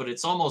James, but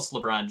it's almost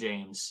LeBron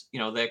James,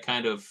 that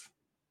kind of,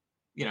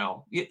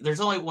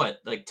 there's only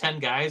like 10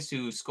 guys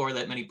who score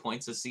that many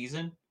points a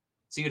season.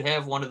 So you'd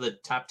have one of the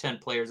top 10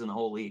 players in the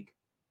whole league.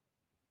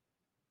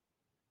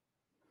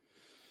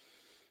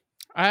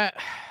 Yeah,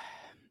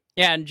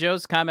 and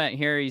Joe's comment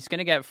here, he's going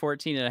to get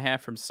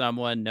 14.5 from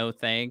someone. No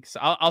thanks.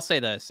 I'll say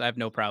this. I have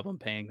no problem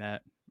paying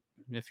that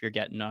if you're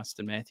getting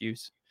Austin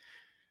Matthews.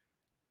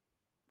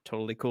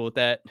 Totally cool with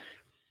that.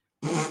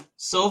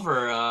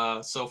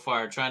 Silver, so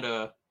far, trying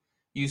to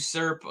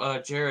usurp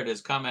Jared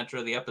as commenter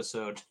of the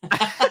episode.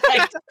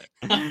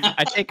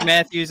 I take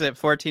Matthews at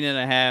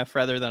 14.5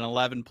 rather than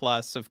 11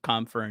 plus of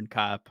Comfer and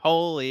Cop.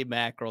 Holy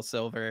mackerel,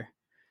 Silver.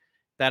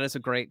 That is a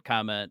great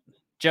comment.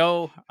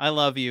 Joe, I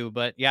love you,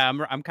 but yeah,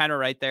 I'm kind of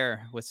right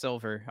there with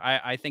Silver.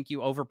 I think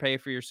you overpay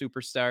for your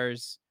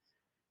superstars,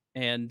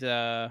 and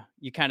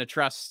you kind of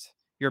trust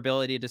your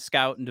ability to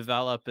scout and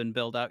develop and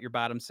build out your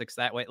bottom six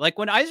that way. Like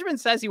when Yzerman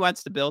says he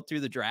wants to build through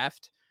the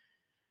draft,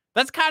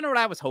 that's kind of what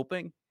I was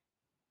hoping.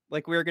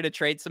 Like we were going to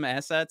trade some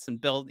assets and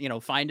build,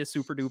 find a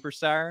super duper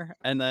star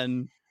and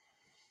then,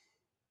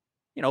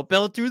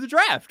 build through the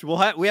draft.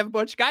 We have a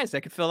bunch of guys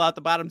that could fill out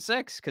the bottom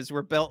six because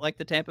we're built like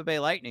the Tampa Bay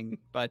Lightning.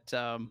 But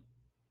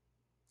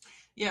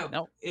Yeah,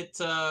 No,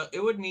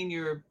 it would mean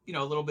you're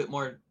a little bit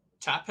more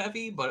top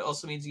heavy, but it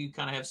also means you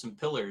kind of have some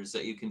pillars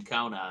that you can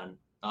count on,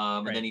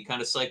 and then right. you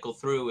kind of cycle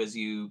through as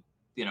you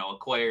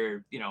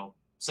acquire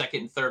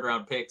second and third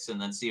round picks,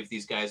 and then see if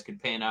these guys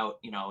could pan out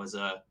as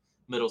a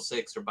middle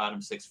six or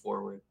bottom six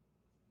forward.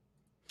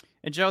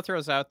 And Joe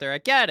throws out there, I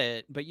get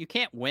it, but you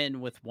can't win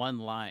with one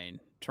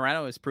line.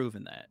 Toronto has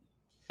proven that.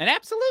 And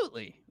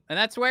absolutely. And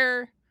that's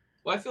where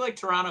Well, I feel like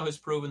Toronto has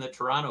proven that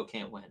Toronto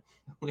can't win.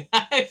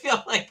 I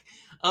feel like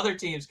other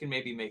teams can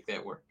maybe make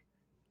that work.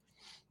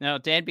 now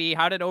Dan B,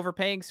 how did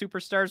overpaying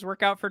superstars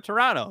work out for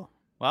Toronto?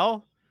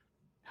 Well,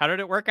 how did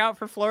it work out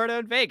for Florida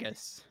and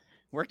Vegas?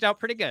 Worked out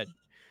pretty good.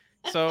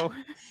 So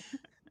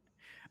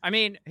I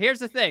mean, here's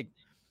the thing.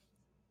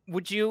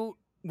 Would you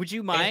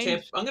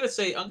mind? I'm gonna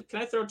say,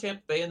 can I throw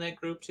Tampa Bay in that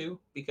group too?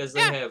 Because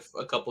they Yeah, have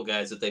a couple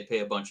guys that they pay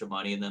a bunch of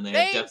money, and then they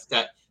have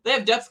they They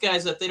have depth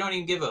guys that they don't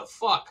even give a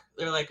fuck.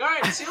 They're like, all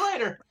right, see you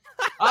later.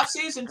 Off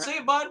season, see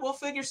you, bud. We'll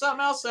figure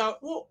something else out.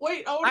 Well,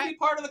 wait, I want to I be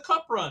part of the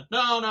cup run.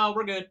 No,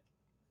 we're good.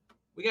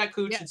 We got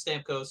Cooch yeah, and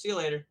Stamkos. See you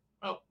later.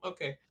 Oh,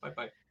 okay.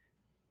 Bye.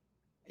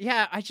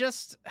 yeah, I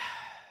just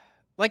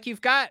like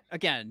you've got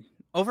again,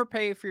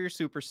 overpay for your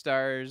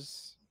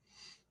superstars.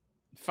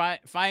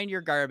 Find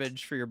your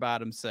garbage for your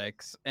bottom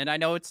six. And I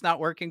know it's not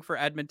working for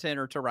Edmonton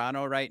or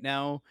Toronto right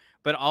now,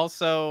 but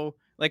also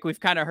like we've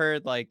kind of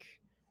heard like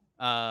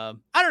I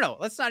don't know,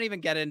 let's not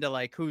even get into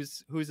like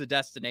who's a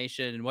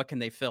destination and what can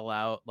they fill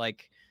out.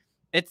 Like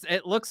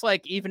it looks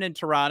like even in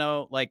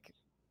Toronto, like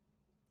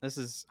this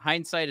is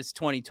hindsight is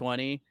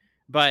 2020,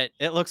 but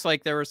it looks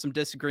like there were some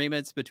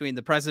disagreements between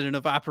the president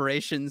of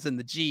operations and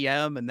the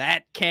GM, and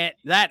that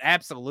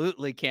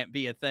absolutely can't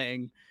be a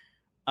thing.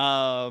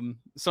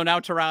 So now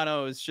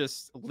Toronto is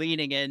just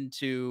leaning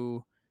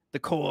into the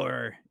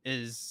core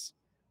is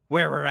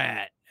where we're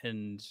at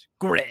and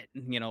grit.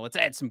 Let's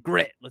add some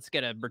grit. Let's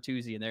get a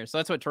Bertuzzi in there. So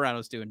that's what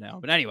Toronto's doing now.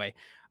 But anyway,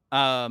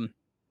 I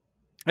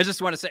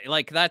just want to say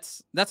like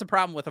that's a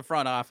problem with a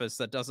front office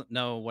that doesn't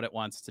know what it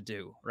wants to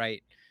do,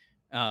 right?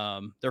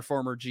 Their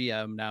former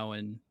GM now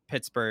in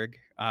Pittsburgh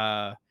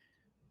has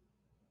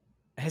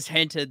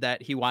hinted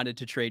that he wanted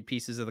to trade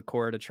pieces of the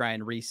core to try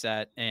and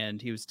reset, and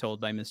he was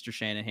told by Mr.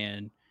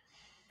 Shanahan,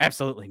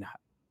 absolutely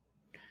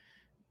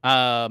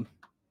not.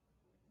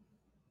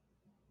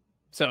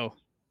 So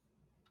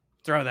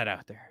throw that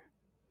out there.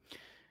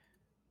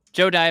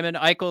 Joe Diamond,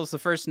 Eichel's the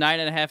first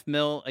 $9.5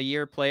 million a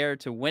year player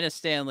to win a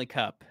Stanley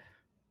Cup.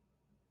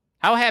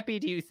 How happy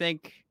do you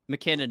think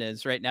McKinnon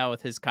is right now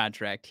with his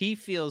contract? He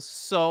feels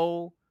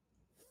so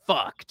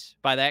fucked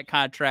by that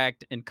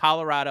contract, and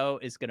Colorado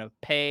is going to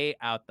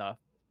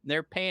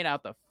they're paying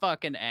out the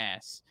fucking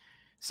ass.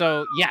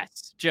 So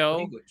yes, Joe.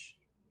 Language.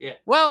 Yeah.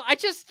 Well, I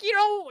just,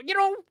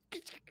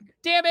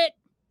 damn it.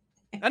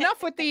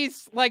 Enough with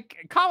these.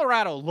 Like,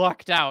 Colorado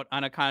lucked out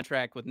on a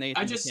contract with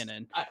Nathan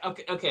McKinnon.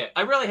 Okay.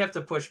 I really have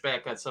to push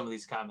back on some of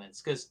these comments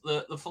because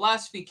the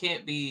philosophy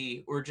can't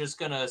be we're just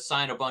gonna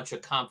sign a bunch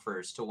of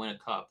comfers to win a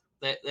cup.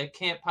 That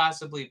can't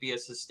possibly be a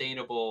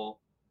sustainable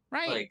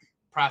Right.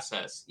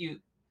 process.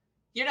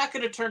 You're not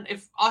gonna turn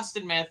if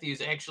Austin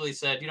Matthews actually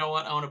said, you know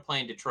what, I want to play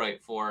in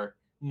Detroit for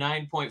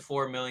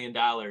 $9.4 million.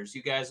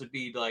 You guys would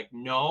be like,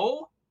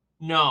 no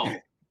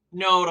to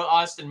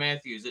Austin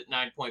Matthews at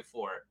 9.4.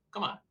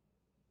 Come on.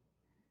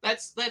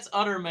 That's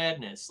utter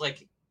madness.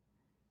 Like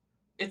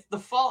it's the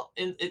fault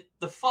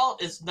the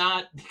fault is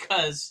not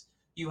because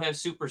you have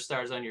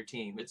superstars on your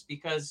team. It's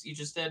because you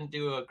just didn't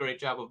do a great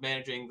job of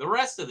managing the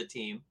rest of the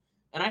team.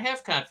 And I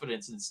have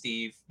confidence in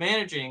Steve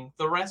managing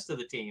the rest of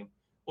the team.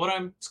 What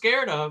I'm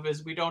scared of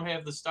is we don't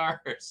have the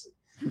stars.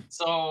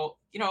 So,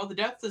 the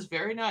depth is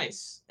very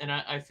nice. And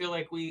I feel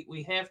like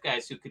we have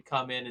guys who could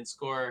come in and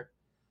score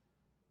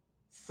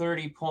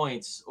 30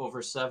 points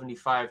over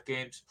 75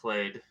 games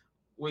played.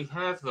 We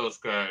have those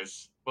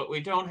guys, but we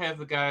don't have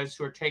the guys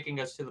who are taking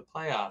us to the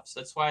playoffs.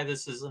 That's why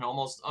this is an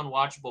almost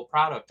unwatchable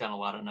product on a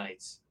lot of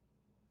nights.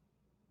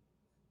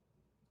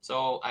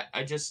 So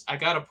I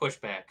got to push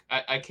back.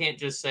 I can't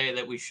just say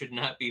that we should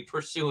not be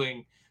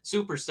pursuing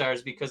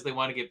superstars because they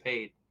want to get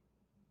paid.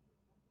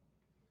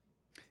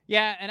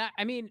 Yeah, and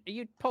I mean,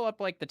 you'd pull up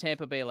like the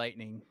Tampa Bay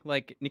Lightning,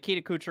 like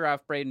Nikita Kucherov,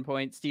 Braden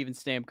Point, Steven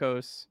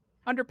Stamkos,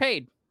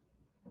 underpaid.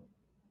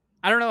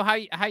 I don't know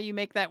how you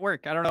make that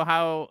work. I don't know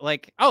how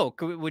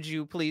would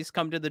you please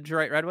come to the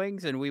Detroit Red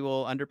Wings and we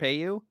will underpay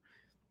you?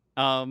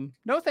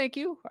 No, thank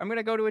you. I'm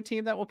gonna go to a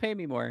team that will pay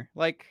me more.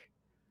 Like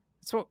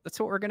that's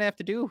what we're gonna have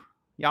to do,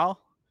 y'all.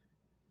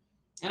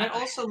 And it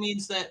also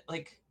means that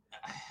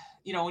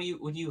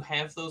when you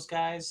have those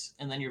guys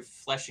and then you're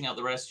fleshing out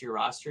the rest of your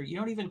roster, you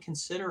don't even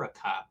consider a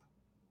cop.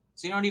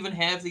 So you don't even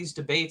have these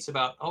debates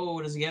about,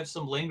 does he have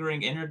some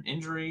lingering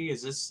injury?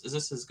 Is this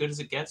as good as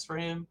it gets for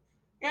him?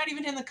 You're not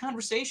even in the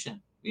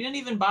conversation. We didn't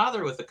even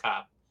bother with the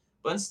cop.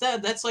 But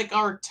instead, that's like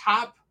our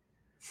top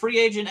free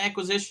agent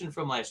acquisition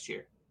from last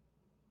year.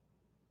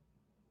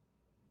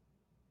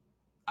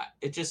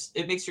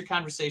 It makes your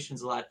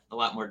conversations a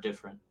lot more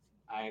different.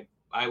 I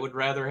would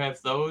rather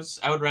have those.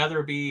 I would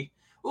rather be,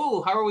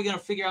 how are we going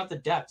to figure out the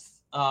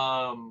depth?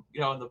 in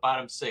the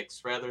bottom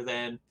 6 rather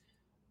than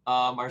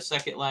our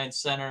second line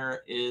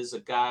center is a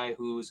guy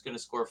who's going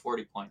to score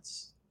 40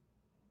 points.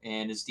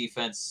 And his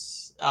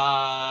defense,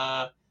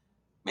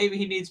 maybe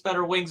he needs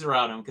better wings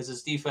around him because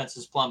his defense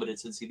has plummeted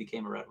since he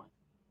became a Red Wing.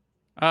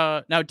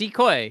 Now,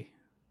 Decoy,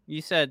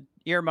 you said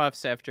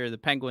earmuffs after the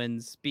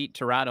Penguins beat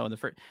Toronto in the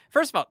first.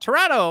 First of all,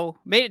 Toronto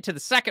made it to the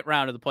second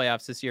round of the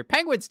playoffs this year.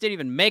 Penguins didn't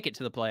even make it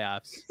to the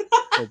playoffs.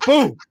 So,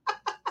 boom.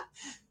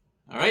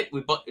 All right,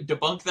 we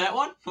debunked that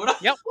one.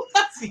 What Yep.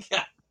 else you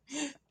got?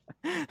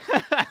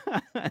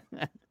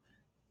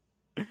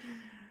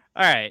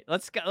 All right,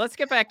 let's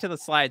get back to the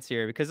slides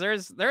here because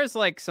there's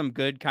like some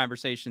good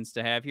conversations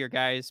to have here,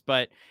 guys.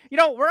 But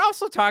we're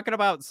also talking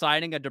about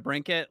signing a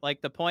DeBrincat.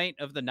 Like the point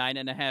of the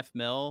 $9.5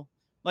 million,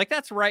 like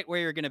that's right where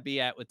you're going to be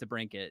at with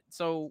DeBrincat.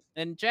 So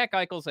and Jack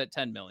Eichel's at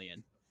 $10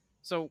 million.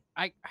 So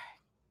I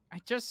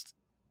just,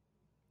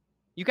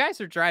 you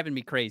guys are driving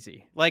me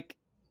crazy. Like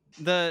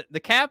the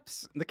cap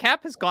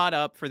has gone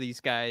up for these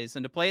guys,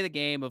 and to play the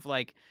game of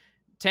like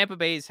Tampa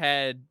Bay's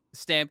had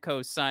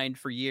Stamkos signed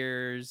for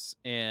years,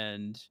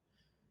 and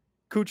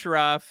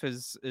Kucherov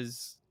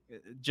is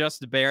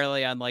just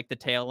barely on like the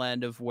tail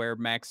end of where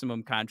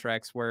maximum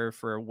contracts were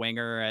for a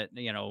winger at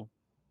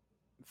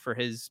for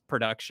his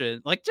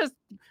production. Like, just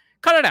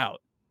cut it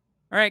out.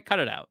 All right, cut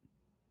it out.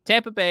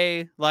 Tampa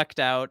Bay lucked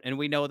out, and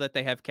we know that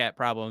they have cap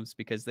problems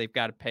because they've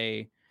got to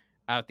pay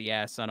out the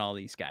ass on all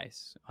these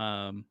guys.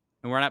 And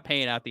we're not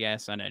paying out the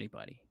ass on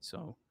anybody.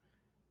 So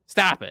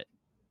stop it.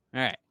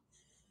 All right.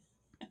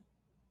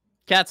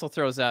 Ketzel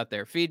throws out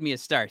there, feed me a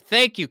star.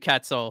 Thank you,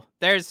 Ketzel.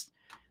 There's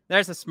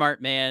a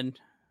smart man.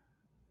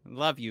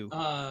 Love you.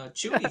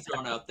 Chewy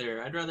thrown out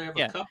there. I'd rather have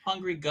a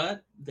cup-hungry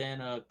gut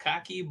than a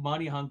cocky,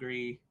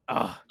 money-hungry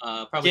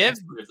probably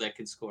expert if that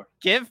can score.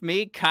 Give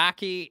me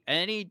cocky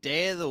any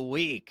day of the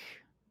week.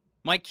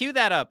 Mike, cue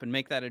that up and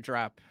make that a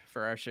drop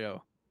for our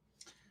show.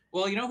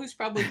 Well, you know who's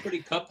probably pretty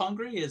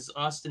cup-hungry is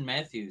Austin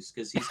Matthews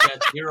because he's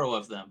got 0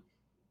 of them.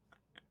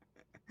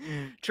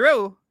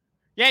 True.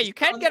 Yeah, you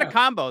can get a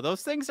combo.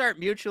 Those things aren't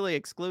mutually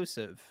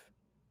exclusive.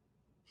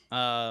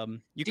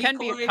 You can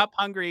be a cup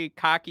hungry,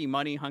 cocky,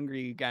 money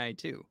hungry guy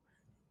too.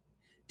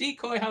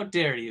 Decoy, how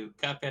dare you?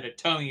 Cup had a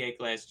tummy ache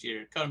last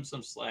year. Cut him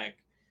some slack.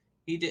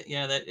 He did.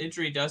 Yeah, that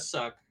injury does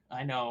suck.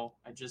 I know.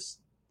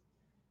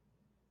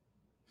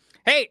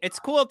 Hey, it's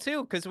cool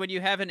too because when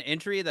you have an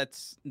injury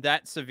that's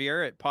that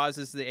severe, it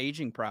pauses the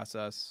aging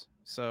process.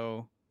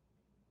 So.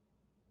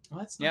 Well,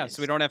 that's nice. Yeah, nice.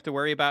 so we don't have to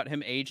worry about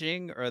him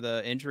aging or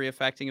the injury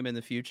affecting him in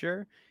the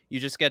future. You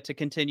just get to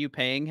continue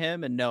paying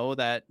him and know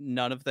that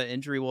none of the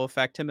injury will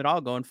affect him at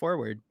all going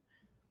forward.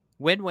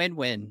 Win, win,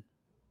 win.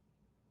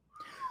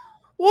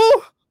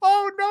 Woo!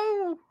 Oh,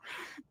 no!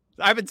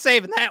 I've been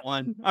saving that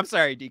one. I'm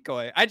sorry,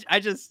 Decoy. I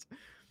just...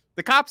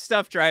 The cop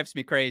stuff drives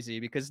me crazy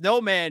because no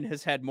man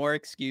has had more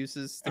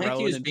excuses thrown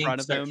in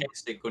front of him. He was being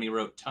sarcastic when he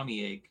wrote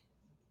tummy ache.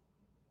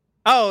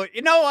 Oh,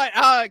 you know what?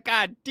 Oh,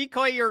 God.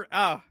 Decoy, you're...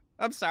 Oh,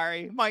 I'm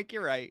sorry. Mike,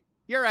 you're right.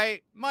 You're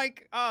right.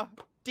 Mike,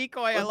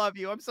 Decoy, I love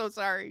you. I'm so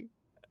sorry.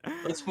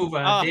 Let's move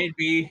on. Dave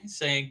B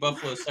saying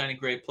Buffalo is signing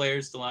great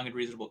players to long and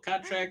reasonable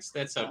contracts.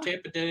 That's how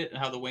Tampa did it and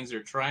how the Wings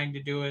are trying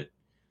to do it.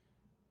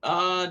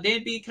 Dan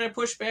B, can I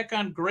push back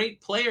on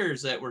great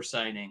players that we're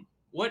signing?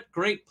 What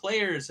great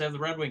players have the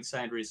Red Wings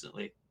signed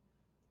recently?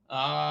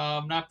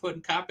 I'm not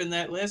putting Kopp in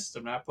that list.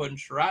 I'm not putting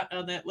Sherratt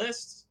on that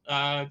list.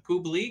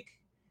 Kubalik.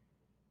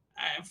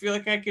 I feel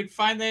like I could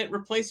find that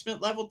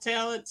replacement level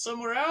talent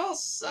somewhere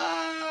else.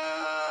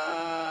 I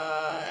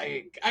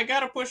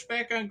got to push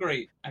back on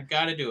great. I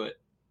got to do it.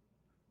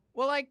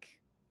 Well, like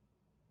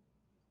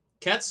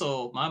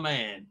Ketzel, my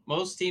man.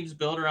 Most teams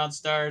build around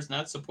stars,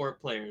 not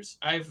support players.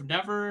 I'm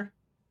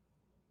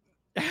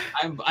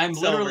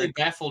literally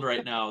baffled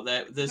right now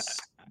that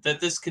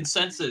this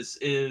consensus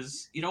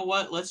is, you know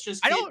what? Let's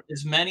just get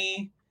as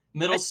many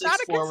middle 6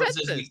 forwards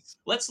as we.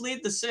 Let's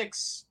lead the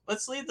 6.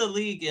 Let's lead the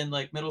league in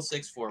like middle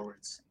 6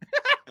 forwards.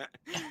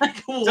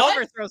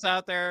 Silver throws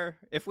out there,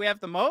 if we have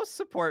the most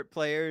support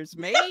players,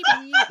 maybe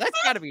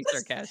that's got to be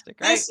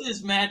sarcastic, right? This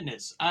is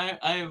madness.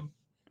 I'm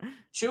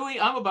Chewy.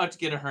 I'm about to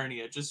get a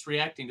hernia just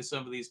reacting to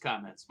some of these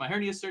comments. My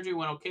hernia surgery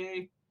went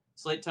okay.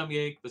 Slight tummy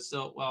ache, but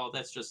still, well,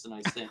 that's just a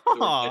nice thing.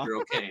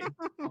 You're okay.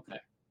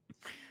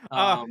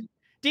 Okay.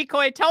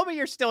 Decoy, tell me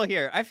you're still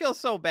here. I feel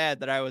so bad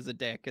that I was a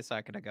dick a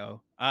second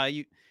ago.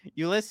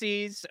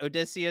 Ulysses,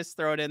 Odysseus,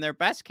 throw it in there.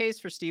 Best case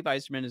for Steve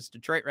Yzerman is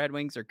Detroit Red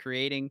Wings are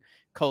creating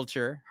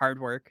culture, hard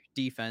work,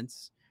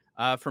 defense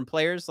from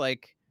players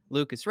like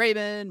Lucas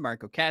Raymond,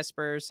 Marco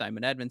Kasper,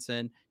 Simon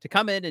Edmondson to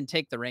come in and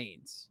take the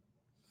reins.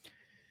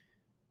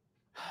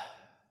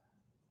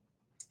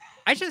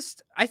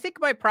 I think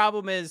my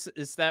problem is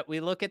that we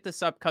look at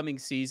this upcoming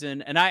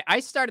season, and I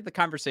started the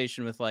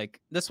conversation with like,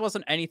 this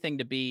wasn't anything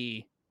to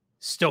be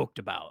stoked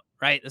about,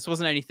 right? This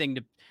wasn't anything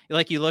to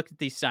like, you looked at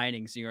these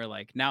signings and you're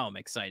like, now I'm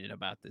excited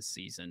about this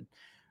season.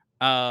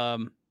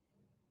 It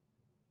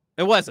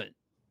wasn't.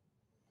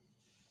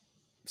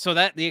 So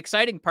that the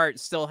exciting part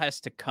still has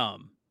to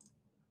come.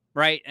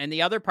 Right. And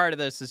the other part of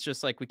this is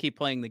just like we keep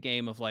playing the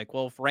game of like,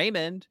 well, if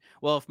Raymond,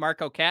 well, if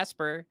Marco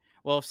Casper,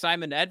 well, if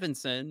Simon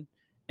Edvinson,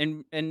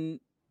 and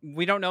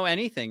we don't know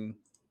anything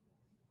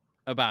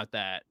about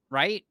that,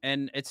 right?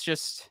 And it's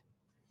just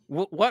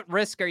what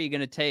risk are you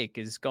going to take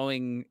is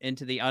going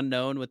into the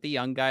unknown with the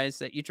young guys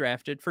that you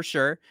drafted for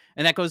sure.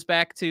 And that goes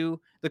back to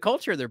the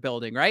culture they're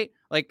building, right?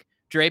 Like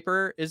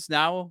Draper is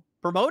now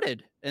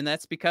promoted, and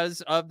that's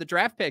because of the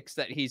draft picks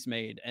that he's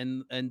made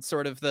and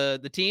sort of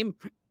the team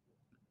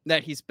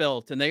that he's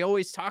built. And they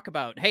always talk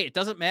about, hey, it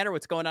doesn't matter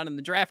what's going on in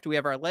the draft. We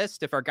have our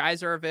list. If our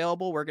guys are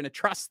available, we're going to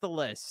trust the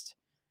list.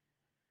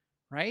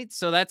 Right.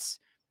 So that's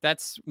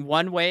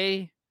one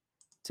way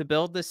to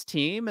build this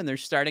team. And they're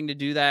starting to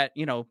do that,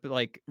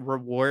 like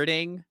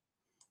rewarding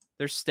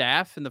their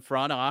staff in the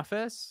front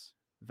office.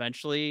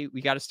 Eventually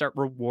we got to start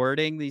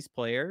rewarding these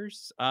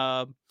players.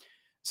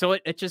 So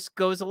it just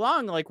goes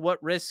along. Like,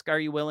 what risk are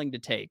you willing to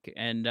take?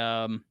 And,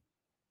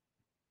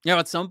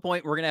 at some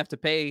point we're going to have to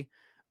pay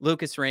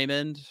Lucas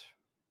Raymond,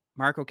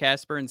 Marco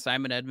Casper, and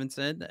Simon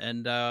Edvinson.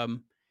 And,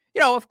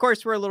 of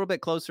course, we're a little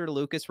bit closer to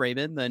Lucas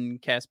Raymond than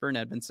Casper and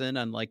Edvinson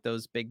on like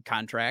those big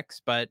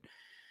contracts. But,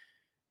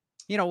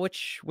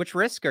 which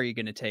risk are you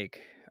going to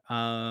take?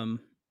 Are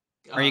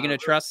you going to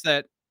trust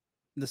that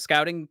the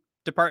scouting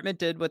department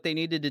did what they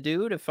needed to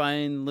do to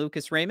find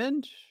Lucas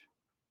Raymond?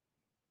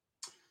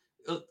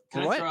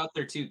 Can I throw out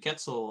there too?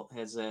 Ketzel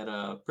has had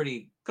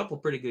couple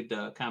pretty good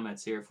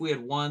comments here. If we had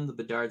won the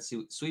Bedard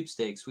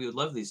sweepstakes, we would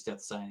love these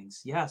depth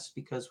signings. Yes,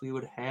 because we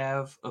would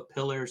have a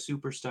pillar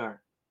superstar.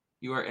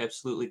 You are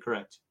absolutely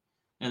correct.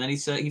 And then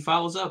he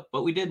follows up,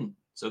 but we didn't.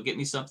 So get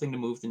me something to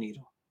move the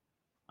needle.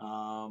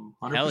 100%.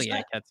 Hell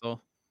yeah,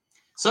 Ketzel.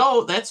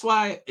 So that's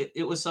why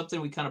it was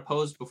something we kind of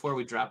posed before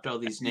we dropped all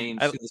these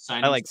names to the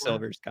signings. I like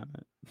Silver's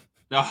comment.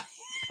 No.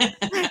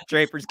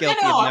 Draper's guilty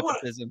of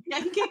nepotism.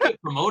 Yeah, he can't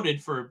get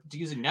promoted for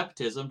using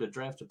nepotism to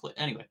draft a play.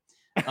 Anyway,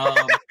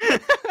 God,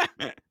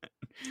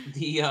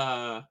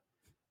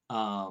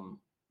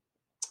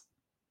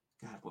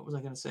 what was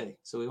I going to say?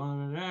 So we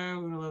wanted we're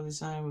going to love this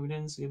time, but we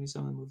didn't. So give me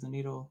something to move the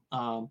needle.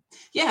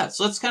 Yeah,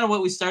 so that's kind of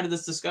what we started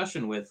this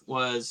discussion with.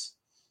 Was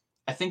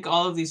I think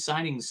all of these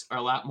signings are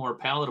a lot more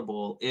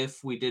palatable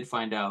if we did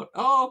find out.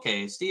 Oh,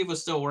 okay, Steve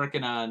was still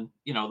working on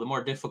the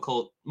more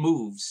difficult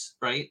moves,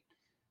 right?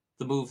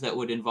 The move that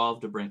would involve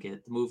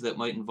DeBrincat, the move that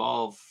might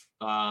involve,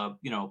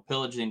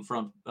 pillaging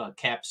from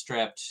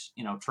cap-strapped,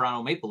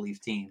 Toronto Maple Leaf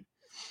team.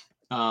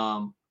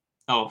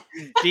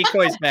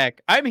 Decoy's back.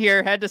 I'm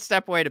here. Had to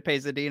step away to pay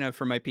Zadina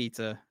for my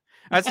pizza.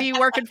 Is he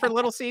working for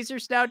Little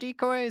Caesars now,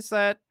 Decoy? Was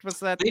that?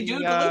 They do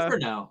deliver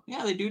now.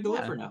 Yeah, they do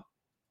deliver now.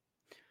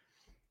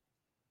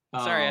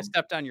 Sorry, I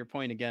stepped on your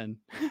point again.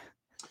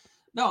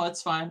 No,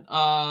 it's fine.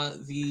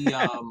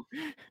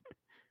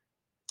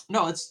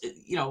 No,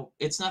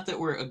 it's not that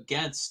we're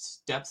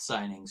against depth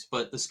signings,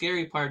 but the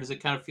scary part is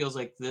it kind of feels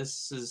like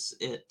this is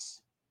it.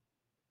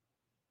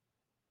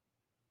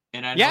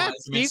 And I know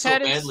Steve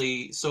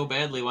so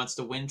badly wants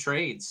to win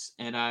trades,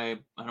 and I'm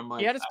like,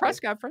 he had his press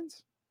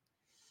conference.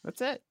 That's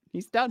it.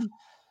 He's done.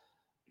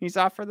 He's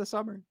off for the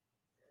summer.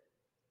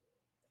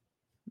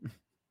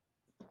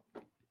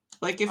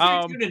 Like if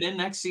you're tuning in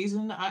next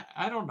season,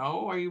 I don't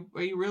know. Are you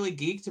really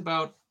geeked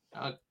about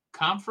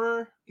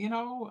Compher,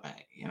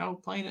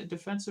 playing a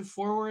defensive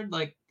forward?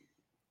 Like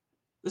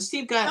this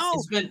team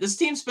this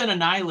team's been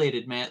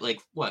annihilated, man. Like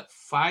what,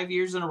 5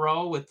 years in a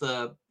row with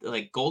the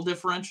goal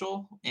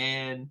differential,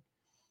 and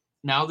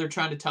now they're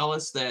trying to tell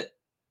us that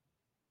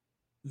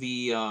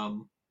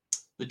the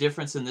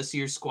difference in this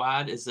year's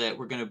squad is that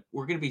we're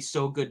gonna be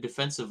so good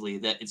defensively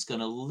that it's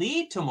gonna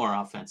lead to more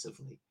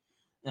offensively.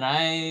 And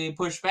I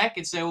push back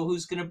and say, well,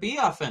 who's gonna be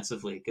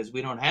offensively? Because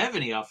we don't have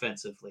any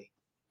offensively.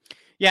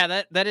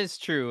 Yeah, that is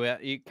true.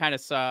 You kind of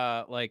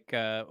saw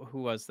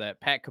who was that?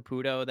 Pat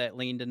Caputo that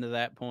leaned into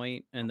that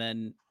point, and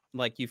then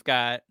you've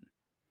got.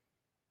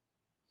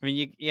 I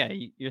mean,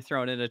 you're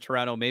throwing in a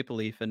Toronto Maple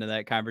Leaf into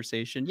that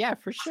conversation. Yeah,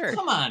 for sure.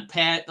 Come on,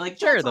 Pat.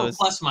 Sure, those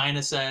plus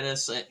minus at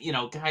us.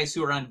 Guys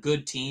who are on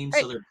good teams,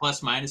 so their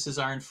plus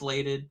minuses are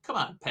inflated. Come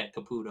on, Pat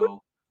Caputo.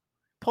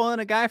 Pulling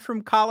a guy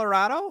from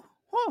Colorado.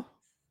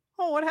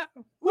 What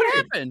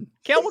happened?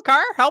 Cale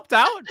Makar helped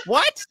out.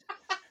 What?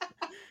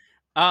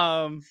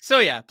 So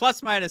yeah,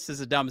 plus minus is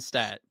a dumb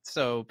stat.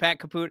 So Pat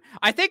Caputo,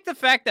 I think the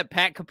fact that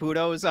Pat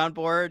Caputo is on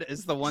board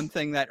is the one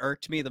thing that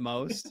irked me the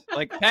most.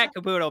 Like Pat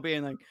Caputo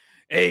being like,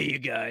 hey, you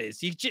guys,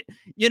 the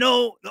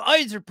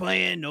Yzer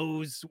plan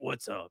knows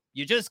what's up.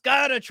 You just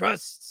gotta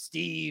trust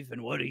Steve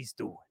and what he's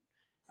doing.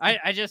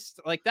 I just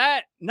like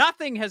that.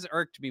 Nothing has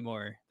irked me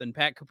more than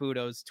Pat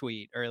Caputo's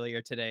tweet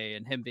earlier today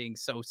and him being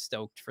so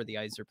stoked for the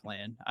Yzer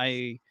plan.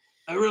 I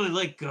really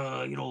like,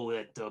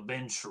 that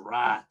Ben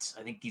Sherratt.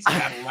 I think he's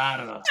got a lot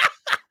of,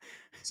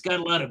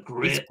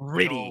 grit. He's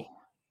gritty.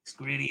 He's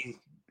gritty.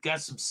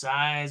 Got some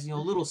size,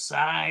 little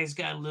size.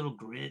 Got a little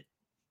grit.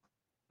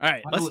 All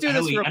right, let's do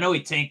this. I know he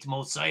tanked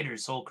Mo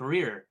Sider's whole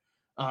career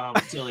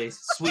until they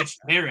switched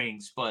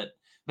pairings, but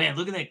man,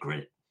 look at that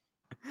grit.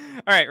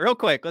 All right, real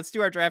quick, let's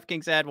do our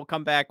DraftKings ad. We'll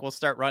come back. We'll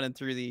start running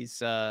through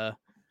these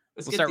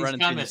Let's We'll get start these running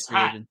through comments this free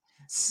hot. agent.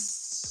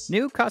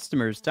 New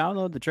customers,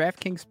 download the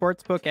DraftKings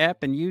Sportsbook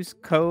app and use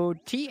code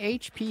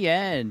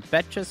THPN.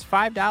 Bet just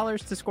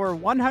 $5 to score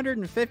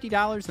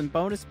 $150 in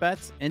bonus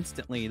bets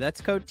instantly.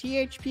 That's code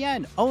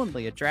THPN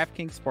only at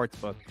DraftKings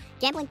Sportsbook.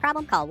 Gambling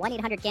problem? Call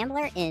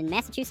 1-800-GAMBLER. In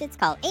Massachusetts,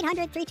 call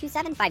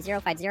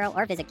 800-327-5050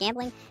 or visit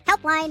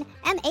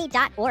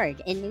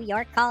gamblinghelplinema.org. In New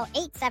York, call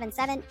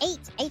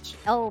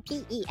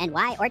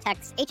 877-8-HOPENY or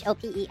text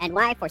HOPENY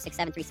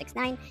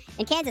 467-369.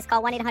 In Kansas,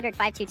 call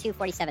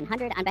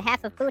 1-800-522-4700. On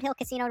behalf of Boot Hill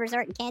Casino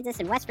Resort in Kansas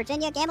and West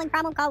Virginia, gambling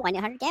problem? Call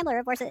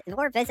 1-800-GAMBLER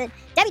or visit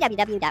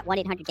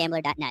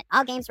www.1800gambler.net.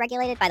 All games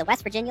regulated by the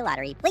West Virginia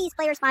Lottery. Please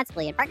play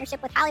responsibly in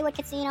partnership with Hollywood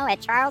Casino at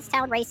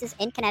Charlestown Races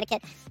in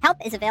Connecticut. Help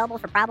is available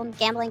for problem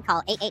gambling.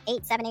 Call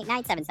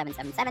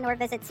 888-789-7777 or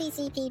visit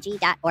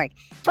ccpg.org.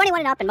 21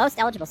 and up in most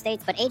eligible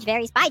states, but age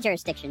varies by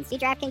jurisdiction. See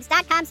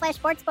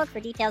DraftKings.com/sportsbook for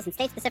details and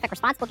state-specific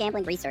responsible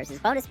gambling resources.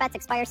 Bonus bets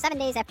expire 7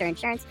 days after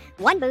insurance.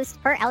 1 boost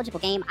per eligible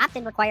game.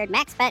 Opt-in required.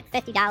 Max bet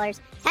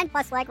 $50.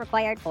 10+ leg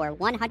required for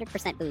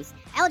 100% boost.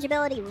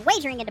 Eligibility,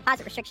 wagering, and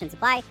deposit restrictions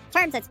apply.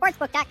 Terms at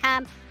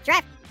sportsbook.com.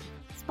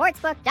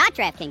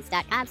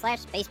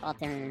 Sportsbook.draftkings.com/baseball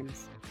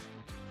terms.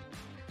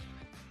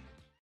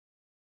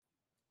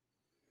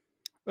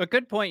 A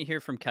good point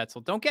here from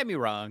Ketzel. Don't get me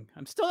wrong.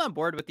 I'm still on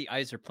board with the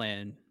Yzer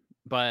plan,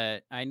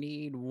 but I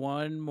need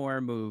one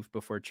more move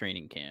before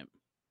training camp.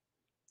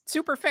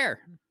 Super fair.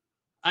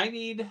 I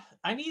need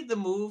the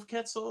move,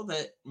 Ketzel,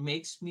 that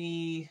makes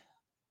me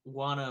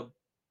want to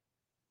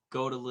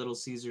go to Little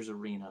Caesars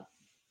Arena.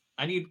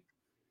 I need,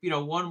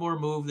 one more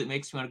move that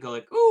makes me want to go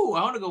like, ooh,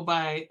 I want to go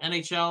buy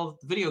NHL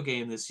video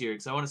game this year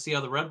because I want to see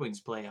how the Red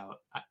Wings play out.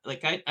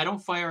 I don't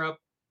fire up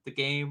the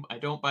game. I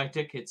don't buy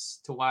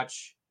tickets to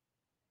watch,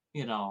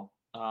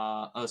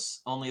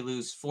 us only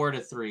lose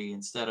 4-3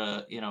 instead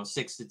of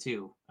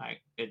 6-2.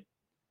 I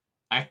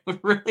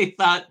really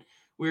thought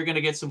we were going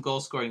to get some goal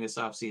scoring this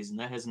offseason.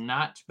 That has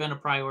not been a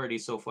priority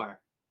so far.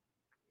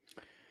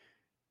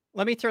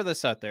 Let me throw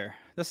this out there.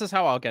 This is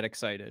how I'll get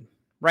excited.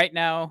 Right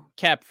now,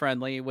 cap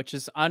friendly, which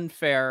is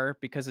unfair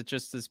because it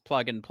just is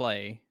plug and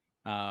play.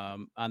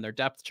 On their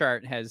depth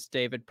chart has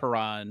David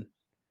Perron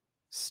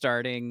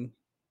starting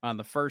on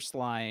the first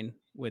line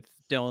with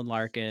Dylan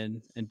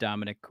Larkin and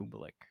Dominic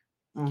Kubalik.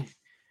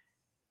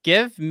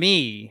 Give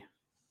me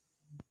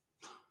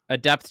a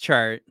depth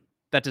chart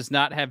that does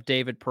not have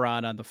David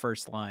Perron on the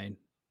first line.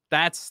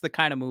 That's the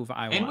kind of move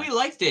I want. And we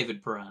like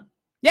David Perron.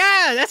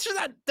 Yeah, that's just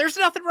there's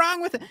nothing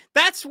wrong with it.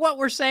 That's what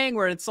we're saying,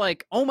 where it's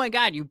like, oh my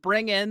God, you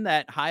bring in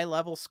that high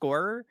level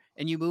scorer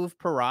and you move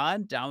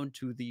Perron down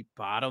to the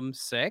bottom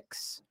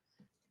 6.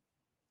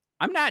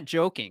 I'm not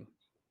joking.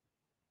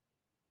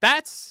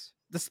 That's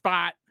the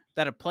spot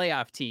that a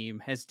playoff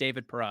team has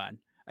David Perron.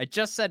 I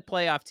just said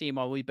playoff team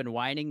while we've been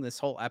whining this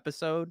whole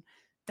episode.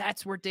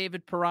 That's where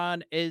David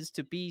Perron is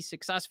to be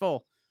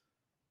successful.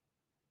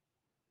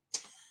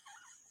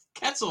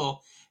 Ketzel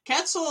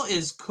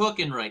is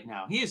cooking right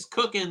now. He is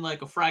cooking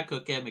like a fry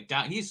cook at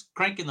McDonald's. He's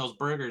cranking those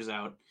burgers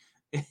out.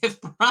 If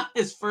Perron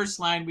is first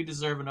line, we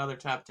deserve another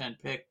top 10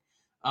 pick.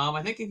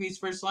 I think if he's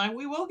first line,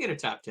 we will get a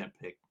top 10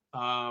 pick.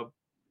 Not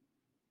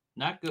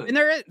good. And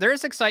there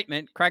is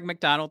excitement. Craig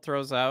McDonald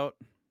throws out.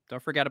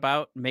 Don't forget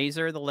about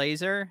Mazer the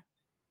Laser.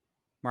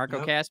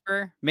 Marco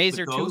Casper.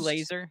 Mazer 2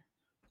 Laser.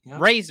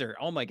 Yep. Razor.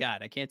 Oh my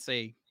God. I can't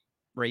say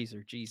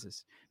Razor.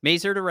 Jesus.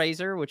 Mazer to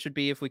Razor, which would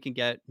be if we can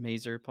get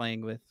Mazer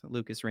playing with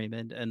Lucas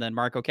Raymond. And then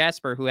Marco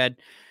Casper, who had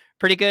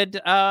pretty good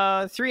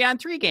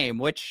 3-on-3 game,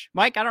 which,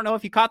 Mike, I don't know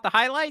if you caught the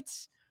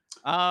highlights.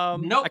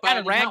 Nope. I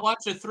did not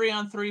watch a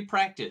 3-on-3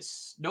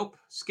 practice. Nope.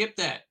 Skip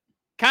that.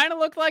 Kind of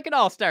looked like an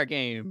all-star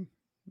game.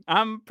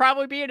 I'm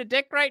probably being a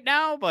dick right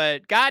now,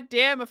 but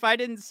goddamn if I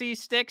didn't see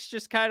Sticks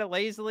just kind of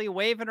lazily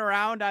waving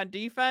around on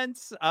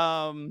defense,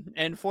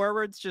 and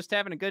forwards just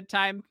having a good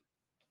time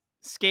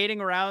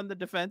skating around the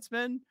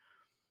defenseman.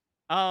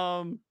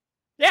 Yeah,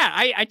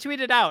 I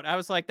tweeted out. I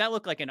was like, that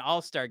looked like an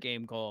all-star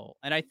game goal.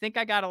 And I think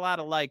I got a lot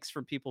of likes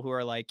from people who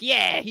are like,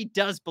 yeah, he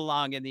does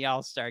belong in the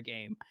all-star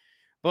game.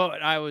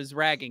 But I was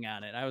ragging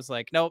on it. I was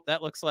like, nope,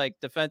 that looks like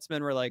defensemen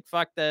were like,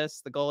 fuck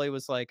this. The goalie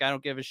was like, I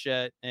don't give a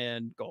shit,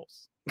 and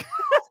goals.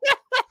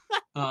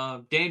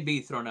 Dan B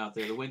thrown out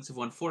there. The Wings have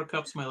won 4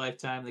 cups in my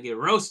lifetime. They get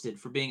roasted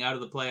for being out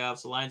of the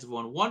playoffs. The Lions have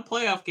won 1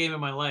 playoff game in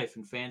my life,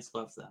 and fans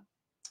love them.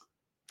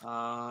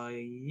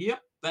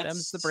 Yep.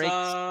 Them's the breaks.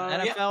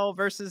 NFL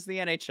versus the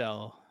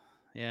NHL.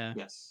 Yeah.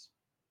 Yes.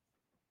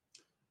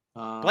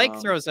 Blake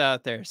throws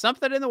out there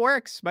something in the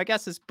works. My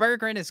guess is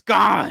Berggren is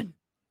gone.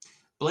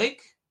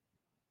 Blake,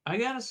 I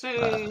gotta say,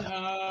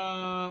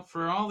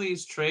 for all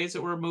these trades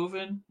that we're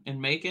moving and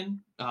making,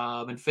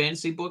 and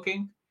fantasy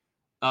booking,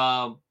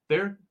 poor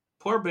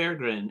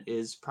Berggren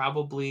is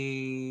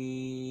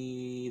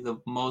probably the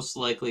most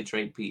likely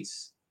trade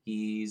piece.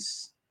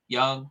 He's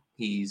young.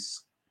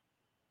 He's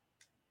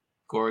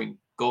scoring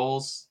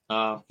goals.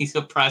 He's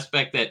a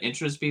prospect that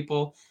interests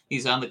people.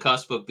 He's on the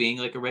cusp of being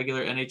like a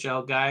regular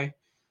NHL guy.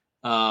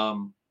 But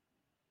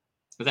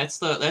that's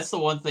the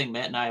one thing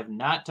Matt and I have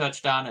not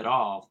touched on at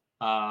all.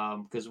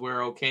 because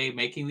we're okay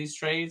making these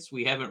trades.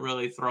 We haven't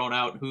really thrown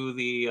out who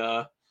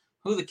the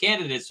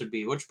candidates would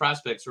be, which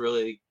prospects are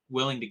really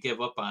willing to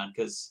give up on.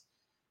 Because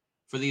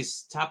for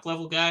these top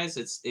level guys,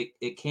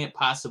 it can't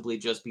possibly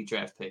just be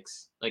draft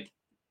picks, like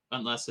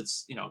unless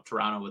it's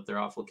Toronto with their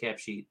awful cap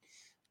sheet.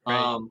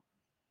 Right.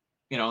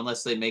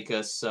 Unless they make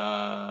us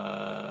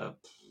absorb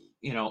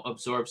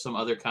some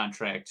other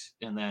contract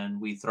and then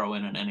we throw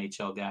in an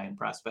NHL guy in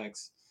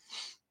prospects.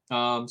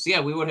 So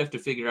yeah, we would have to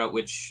figure out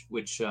which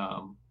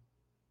of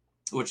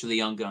the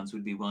young guns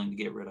we'd be willing to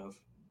get rid of.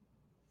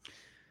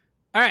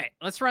 All right,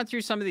 let's run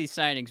through some of these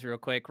signings real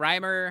quick.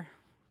 Reimer,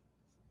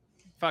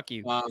 fuck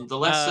you. The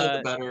less said,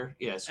 the better.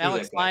 Yeah,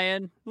 Alex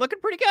Lyon, looking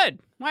pretty good.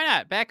 Why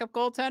not? Backup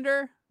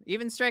goaltender.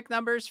 Even strength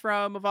numbers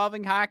from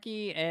Evolving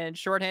Hockey and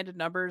shorthanded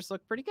numbers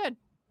look pretty good.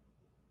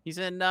 He's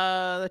in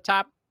the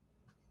top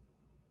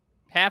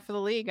half of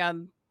the league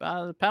on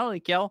the penalty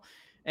kill.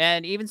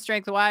 And even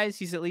strength-wise,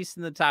 he's at least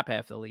in the top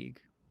half of the league.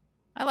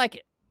 I like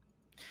it.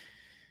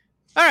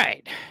 All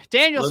right.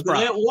 Daniel Sprong.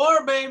 Look at that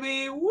WAR,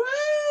 baby. Woo!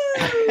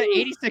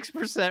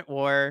 86%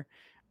 WAR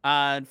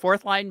on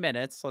fourth line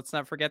minutes. Let's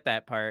not forget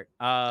that part.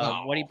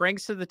 What he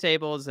brings to the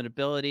table is an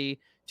ability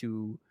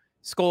to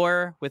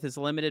score with his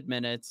limited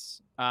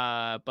minutes,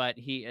 but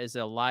he is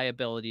a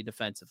liability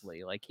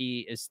defensively. Like,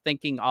 he is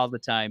thinking all the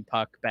time,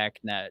 puck, back,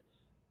 net.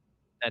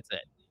 That's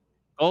it.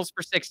 Goals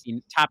per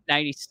 60, top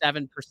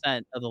 97%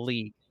 of the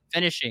league.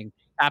 Finishing,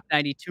 top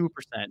 92%.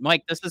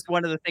 Mike, this is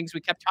one of the things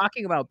we kept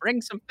talking about.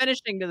 Bring some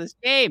finishing to this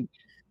game.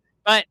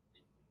 But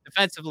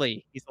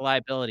defensively, he's a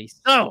liability.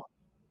 So,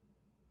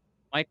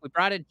 Mike, we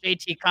brought in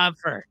JT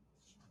Compher,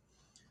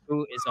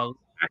 who is a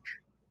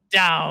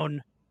lockdown,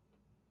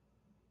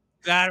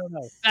 I don't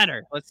know,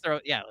 center. Let's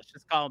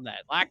just call him that.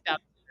 Lockdown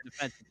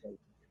defensively.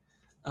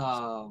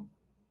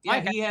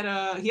 Yeah,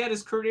 he had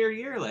his career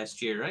year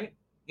last year, right?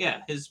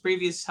 Yeah, his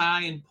previous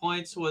high in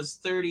points was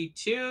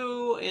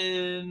 32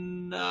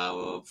 in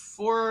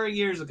 4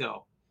 years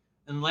ago.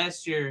 And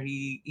last year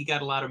he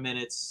got a lot of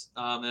minutes,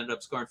 ended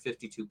up scoring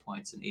 52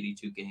 points in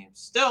 82 games.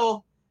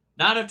 Still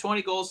not a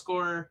 20-goal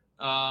scorer,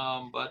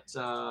 but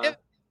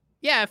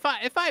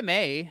if I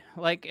may,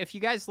 like, if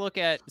you guys look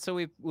at, so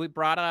we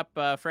brought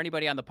up for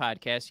anybody on the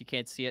podcast, you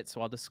can't see it,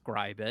 so I'll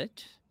describe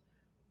it.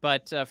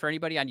 But for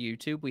anybody on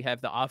YouTube, we have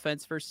the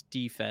offense versus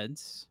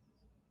defense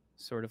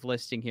sort of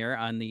listing here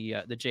on the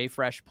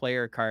JFresh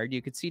player card.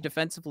 You could see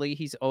defensively,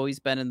 he's always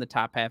been in the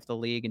top half of the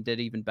league and did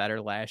even better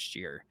last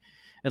year.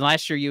 And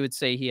last year, you would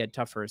say he had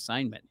tougher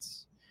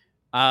assignments.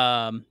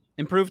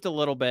 Improved a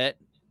little bit,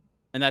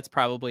 and that's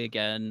probably,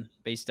 again,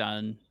 based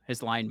on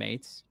his line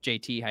mates.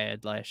 JT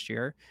had last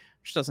year,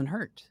 which doesn't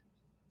hurt.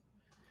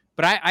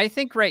 But I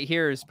think right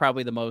here is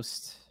probably the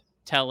most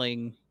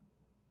telling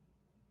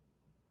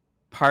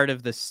part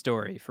of the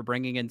story for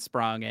bringing in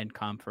Sprong and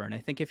Compher. And I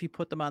think if you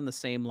put them on the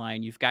same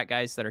line, you've got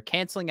guys that are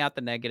canceling out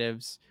the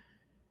negatives,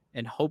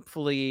 and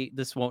hopefully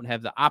this won't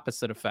have the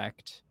opposite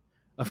effect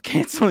of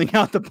canceling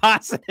out the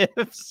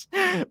positives.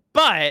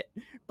 But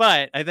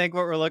I think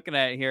what we're looking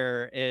at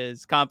here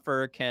is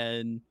Compher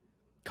can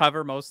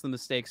cover most of the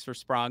mistakes for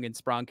Sprong, and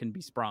Sprong can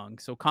be Sprong.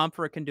 So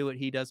Compher can do what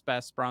he does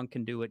best. Sprong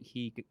can do what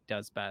he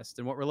does best.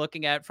 And what we're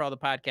looking at for all the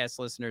podcast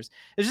listeners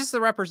is just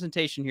the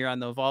representation here on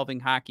the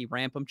Evolving Hockey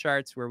Rampum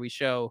charts, where we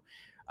show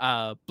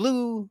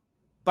blue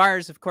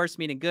bars, of course,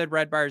 meaning good,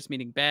 red bars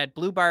meaning bad.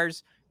 Blue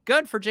bars,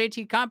 good for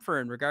JT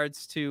Compher in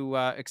regards to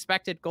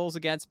expected goals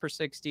against per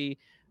 60.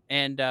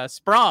 And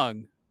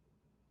Sprong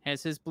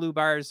has his blue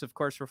bars, of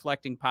course,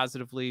 reflecting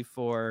positively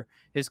for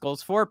his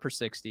goals for per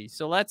 60.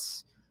 So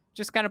let's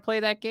just kind of play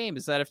that game.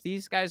 Is that if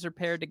these guys are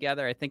paired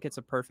together, I think it's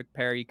a perfect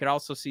pair. You could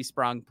also see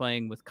Sprong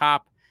playing with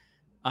Kopp.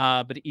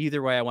 But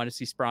either way, I want to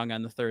see Sprong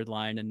on the third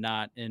line and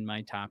not in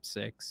my top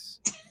six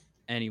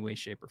any way,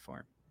 shape, or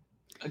form.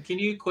 Can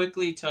you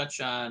quickly touch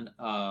on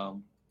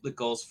the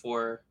goals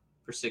for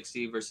per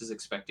 60 versus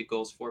expected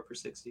goals for per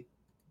 60?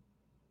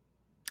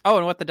 Oh,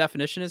 and what the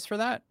definition is for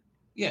that?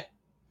 Yeah.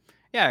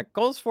 Yeah,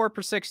 goals for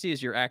per 60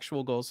 is your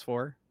actual goals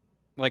for.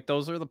 Like,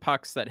 those are the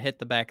pucks that hit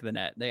the back of the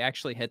net. They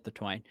actually hit the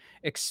twine.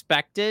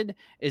 Expected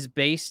is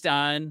based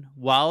on,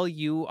 while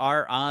you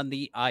are on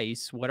the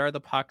ice, what are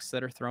the pucks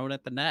that are thrown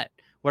at the net?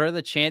 What are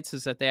the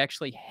chances that they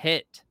actually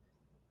hit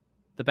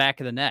the back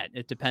of the net?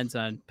 It depends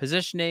on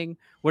positioning.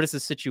 What is the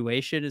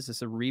situation? Is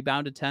this a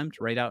rebound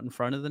attempt right out in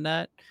front of the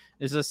net?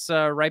 Is this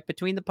right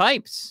between the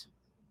pipes?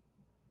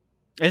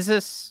 Is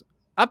this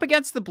up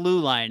against the blue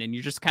line and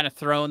you're just kind of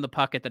throwing the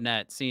puck at the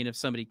net, seeing if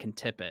somebody can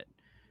tip it?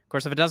 Of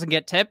course, if it doesn't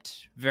get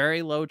tipped,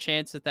 very low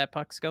chance that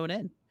puck's going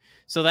in.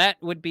 So that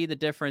would be the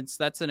difference.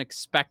 That's an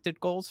expected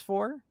goals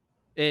for,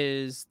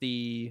 is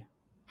the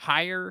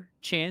higher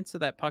chance of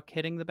that puck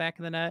hitting the back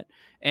of the net.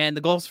 And the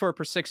goals for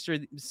per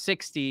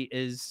 60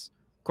 is,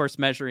 of course,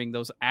 measuring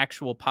those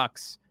actual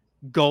pucks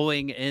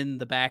going in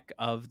the back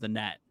of the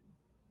net.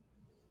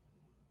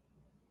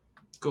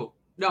 Cool.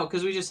 No,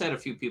 because we just had a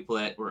few people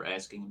that were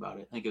asking about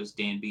it. I think it was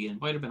Dan B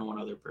and might have been one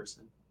other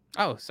person.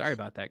 Oh, sorry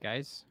about that,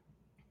 guys.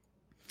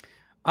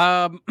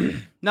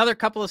 Another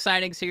couple of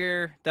signings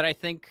here that I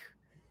think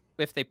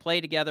if they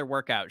play together,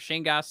 work out.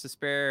 Shane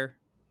Gostisbehere,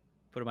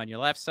 put him on your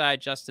left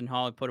side. Justin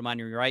Hall, put him on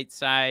your right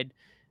side.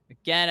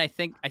 Again, I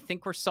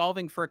think we're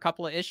solving for a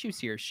couple of issues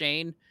here.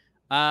 Shane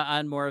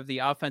on more of the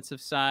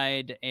offensive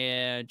side,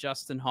 and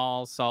Justin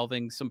Hall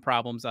solving some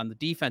problems on the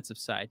defensive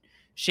side.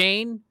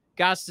 Shane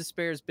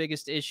Gostisbehere's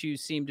biggest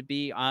issues seem to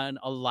be on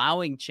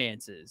allowing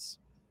chances,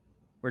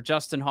 where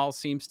Justin Hall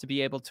seems to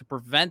be able to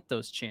prevent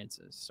those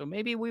chances. So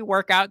maybe we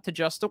work out to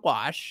just a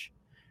wash,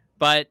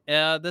 but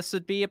this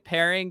would be a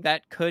pairing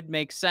that could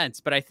make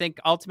sense. But I think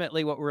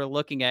ultimately what we're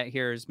looking at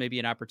here is maybe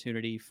an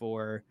opportunity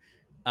for,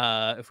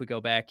 if we go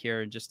back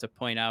here and just to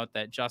point out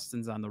that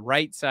Justin's on the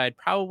right side,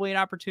 probably an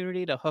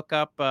opportunity to hook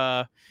up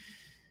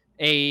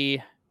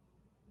a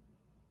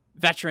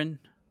veteran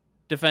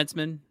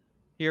defenseman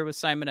here with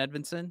Simon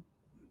Edvinsson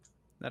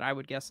that I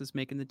would guess is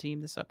making the team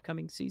this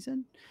upcoming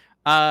season.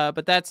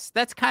 But that's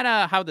kind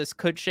of how this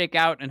could shake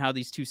out and how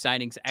these two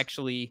signings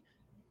actually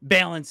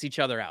balance each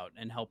other out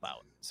and help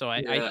out. So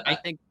I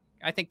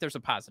think there's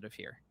a positive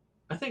here.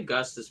 I think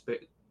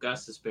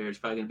Gostisbehere is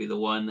probably going to be the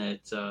one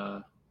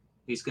that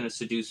he's going to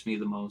seduce me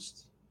the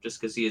most,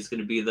 just because he is going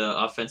to be the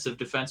offensive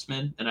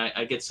defenseman, and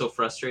I get so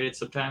frustrated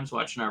sometimes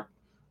watching our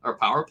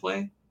power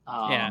play.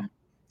 And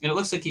it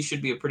looks like he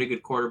should be a pretty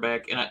good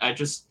quarterback, and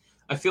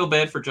I feel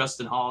bad for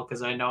Justin Hall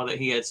because I know that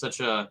he had such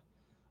a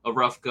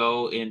rough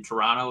go in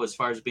Toronto as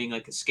far as being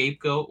like a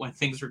scapegoat when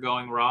things were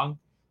going wrong.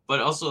 But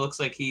it also looks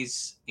like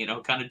he's,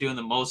 kind of doing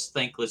the most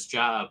thankless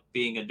job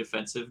being a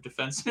defensive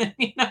defenseman,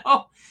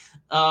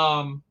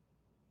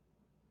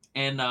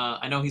 And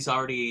I know he's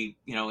already,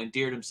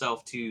 endeared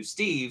himself to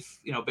Steve,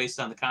 based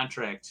on the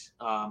contract.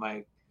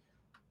 I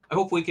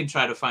hope we can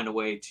try to find a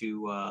way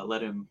to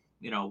let him,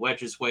 wedge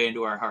his way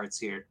into our hearts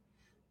here.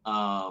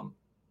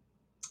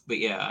 But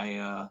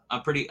yeah,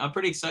 I'm pretty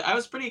excited. I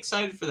was pretty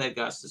excited for that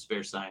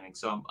Gostisbehere signing,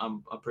 so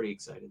I'm pretty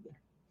excited there.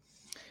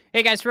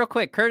 Hey guys, real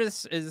quick,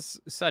 Curtis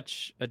is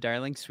such a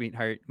darling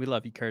sweetheart. We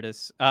love you,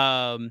 Curtis.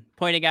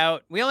 Pointing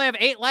out we only have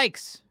 8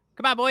 likes.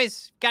 Come on,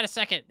 boys, got a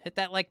second? Hit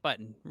that like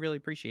button. Really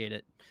appreciate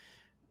it.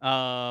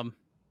 All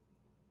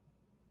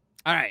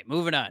right,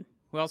 moving on.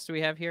 Who else do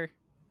we have here?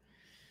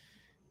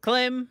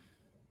 Klim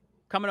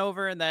coming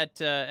over in that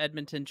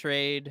Edmonton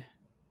trade.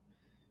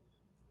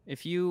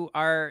 If you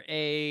are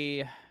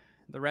the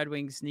Red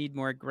Wings need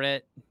more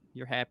grit,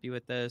 you're happy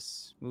with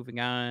this.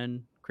 Moving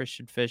on,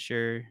 Christian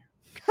Fischer.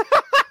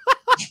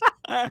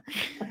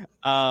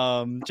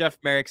 Jeff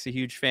Merrick's a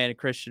huge fan of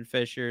Christian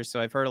Fischer,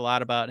 so I've heard a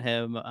lot about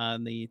him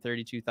on the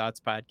 32 Thoughts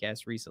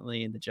podcast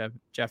recently and the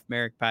Jeff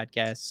Merrick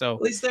podcast. So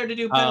at least there to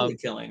do penalty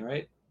killing,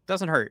 right?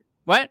 Doesn't hurt.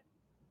 What?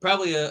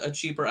 Probably a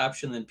cheaper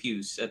option than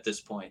Puce at this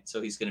point, so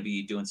he's going to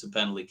be doing some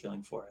penalty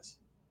killing for us.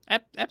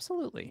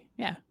 Absolutely,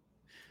 yeah.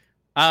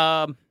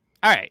 All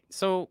right,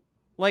 so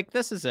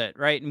this is it,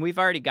 right? And we've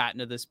already gotten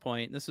to this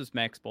point. This was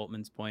Max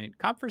Boltman's point.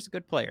 Compher's a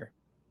good player.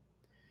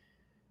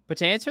 But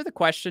to answer the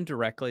question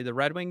directly, the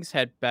Red Wings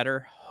had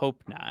better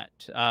hope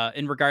not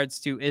in regards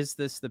to, is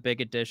this the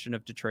big addition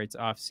of Detroit's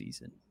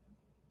offseason?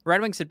 Red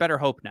Wings had better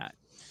hope not.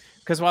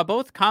 Because while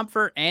both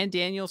Compher and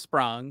Daniel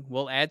Sprong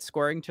will add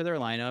scoring to their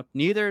lineup,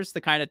 neither is the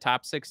kind of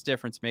top 6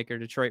 difference maker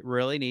Detroit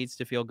really needs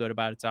to feel good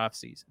about its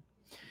offseason.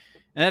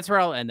 And that's where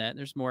I'll end that.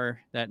 There's more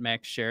that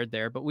Max shared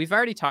there, but we've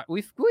already talked.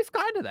 We've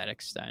gone to that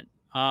extent.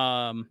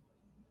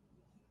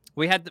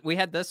 We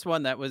had this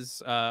one that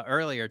was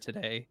earlier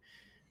today.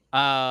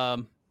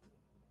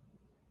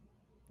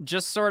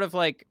 Just sort of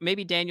like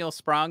maybe Daniel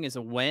Sprong is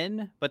a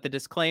win, but the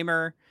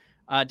disclaimer,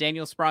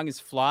 Daniel Sprong is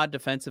flawed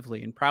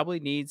defensively and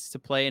probably needs to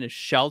play in a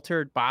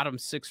sheltered bottom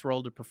 6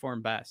 role to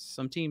perform best.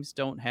 Some teams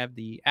don't have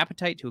the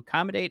appetite to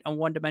accommodate a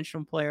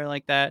one-dimensional player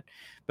like that,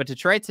 but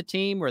Detroit's a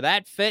team where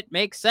that fit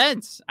makes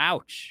sense.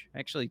 Ouch. I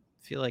actually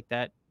feel like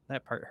that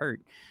part hurt.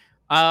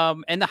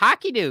 And the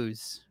hockey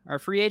news, our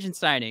free agent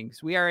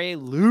signings. We are a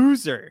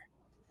loser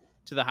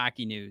to the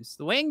hockey news.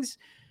 The Wings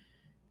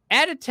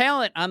added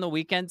talent on the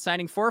weekend,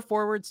 signing 4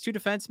 forwards, 2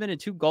 defensemen, and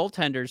 2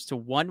 goaltenders to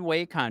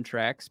one-way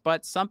contracts,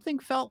 but something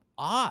felt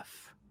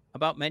off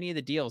about many of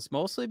the deals,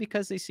 mostly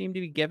because they seem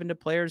to be given to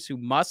players who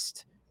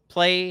must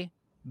play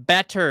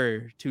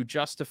better to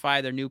justify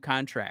their new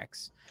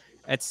contracts.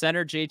 At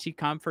center, JT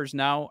Compher is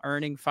now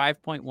earning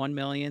 $5.1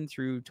 million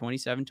through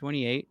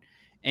 27-28,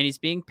 and he's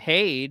being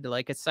paid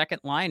like a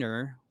second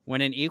liner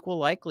when in equal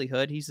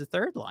likelihood he's a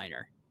third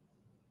liner.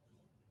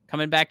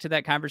 Coming back to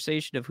that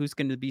conversation of who's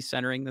going to be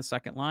centering the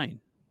second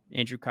line,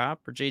 Andrew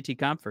Kopp or JT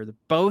Compher, they're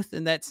both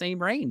in that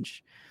same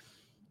range.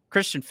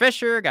 Christian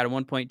Fischer got a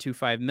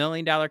 $1.25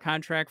 million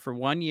contract for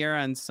 1 year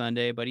on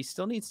Sunday, but he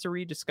still needs to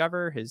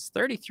rediscover his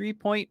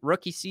 33-point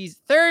rookie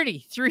season,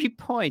 33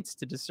 points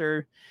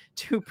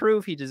to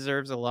prove he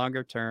deserves a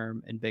longer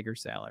term and bigger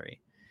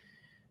salary.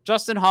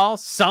 Justin Hall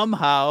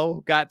somehow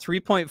got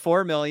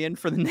 $3.4 million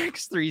for the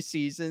next 3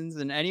 seasons,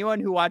 and anyone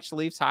who watched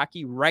Leafs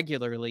hockey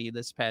regularly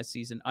this past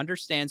season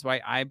understands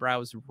why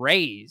eyebrows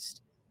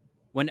raised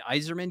when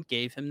Yzerman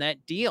gave him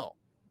that deal.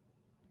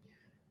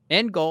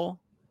 In goal,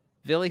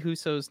 Ville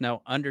Husso's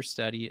now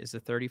understudy is a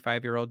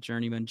 35-year-old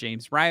journeyman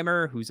James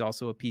Reimer, who's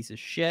also a piece of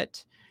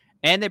shit.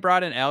 And they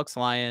brought in Alex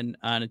Lyon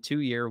on a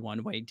 2-year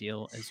one-way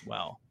deal as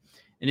well.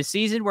 In a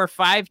season where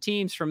 5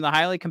 teams from the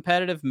highly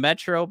competitive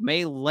Metro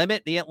may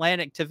limit the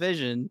Atlantic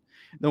Division,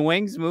 the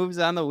Wings' moves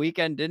on the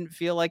weekend didn't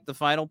feel like the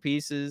final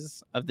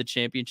pieces of the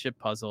championship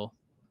puzzle.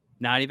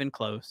 Not even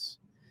close.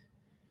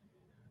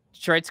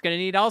 Detroit's going to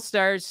need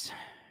all-stars.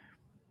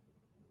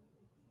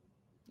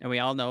 And we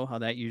all know how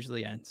that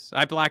usually ends.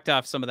 I blocked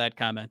off some of that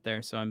comment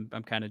there, so I'm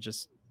kind of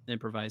just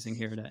improvising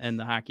here to end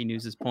the hockey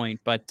news' point.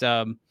 But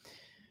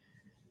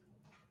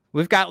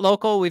we've got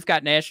local, we've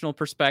got national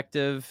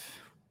perspective.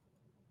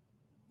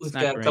 We've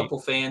got a couple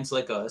fans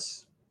like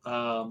us.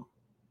 So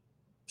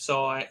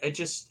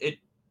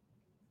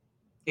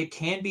it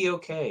can be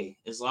okay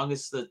as long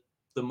as the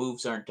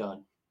moves aren't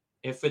done.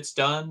 If it's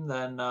done,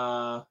 then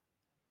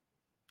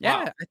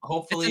yeah, wow.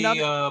 Hopefully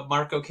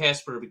Marco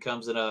Kasper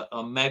becomes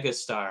a mega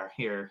star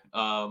here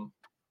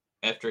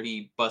after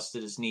he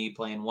busted his knee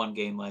playing one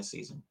game last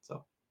season.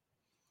 So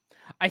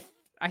I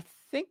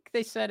think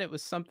they said it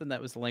was something that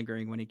was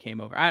lingering when he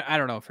came over. I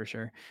don't know for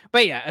sure.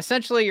 But yeah,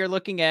 essentially you're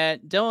looking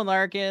at Dylan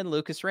Larkin,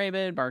 Lucas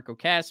Raymond, Marco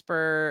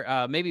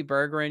Kasper, maybe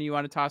Bergeron, you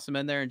want to toss him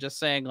in there and just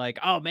saying like,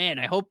 oh man,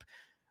 I hope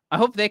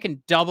they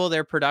can double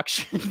their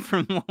production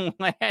from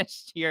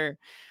last year.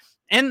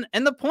 And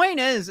the point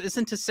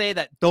isn't to say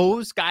that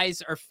those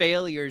guys are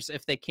failures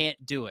if they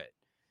can't do it.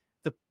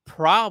 The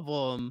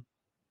problem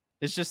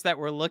is just that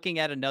we're looking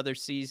at another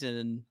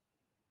season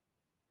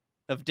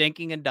of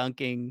dinking and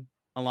dunking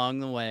along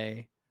the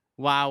way.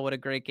 Wow, what a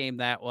great game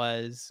that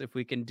was. If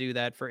we can do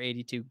that for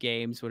 82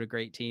 games, what a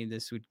great team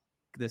this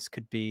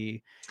could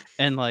be.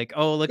 And like,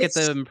 oh, look at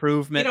the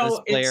improvement this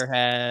player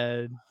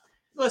had.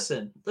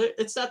 Listen,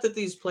 it's not that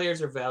these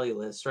players are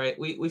valueless, right?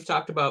 We've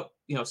talked about,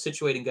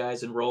 situating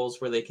guys in roles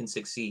where they can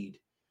succeed.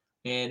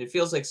 And it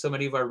feels like so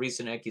many of our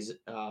recent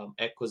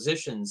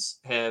acquisitions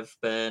have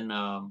been,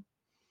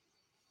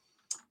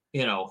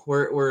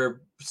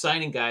 we're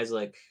signing guys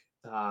like,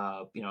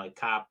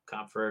 like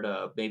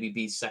Comfort, maybe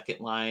be second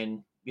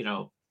line,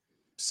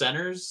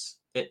 centers.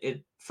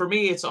 It for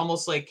me, it's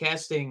almost like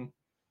casting,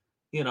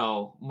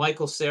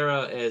 Michael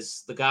Cera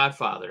as the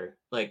Godfather.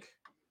 Like,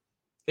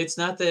 it's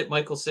not that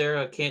Michael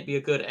Cera can't be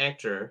a good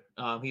actor.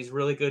 He's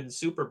really good in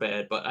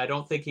Superbad, but I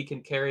don't think he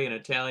can carry an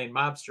Italian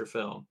mobster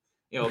film.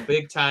 A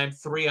big time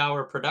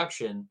 3-hour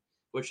production,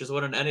 which is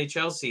what an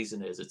NHL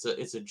season is.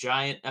 It's a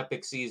giant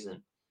epic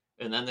season.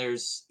 And then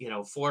there's,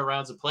 4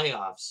 rounds of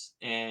playoffs.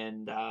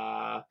 And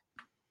I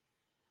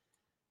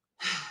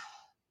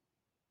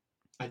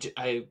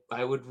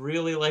would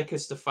really like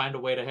us to find a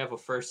way to have a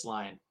first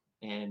line.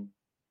 And,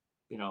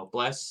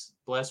 bless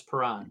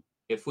Perron.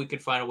 If we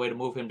could find a way to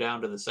move him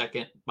down to the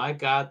second, my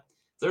God,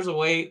 there's a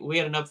way. We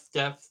had enough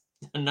depth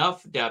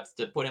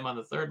to put him on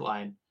the third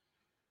line.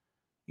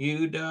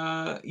 You'd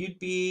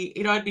be,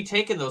 I'd be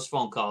taking those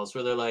phone calls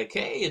where they're like,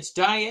 "Hey, it's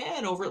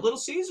Diane over at Little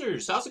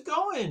Caesars. How's it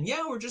going?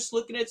 Yeah, we're just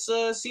looking at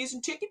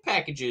season ticket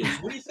packages.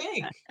 What do you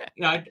think?"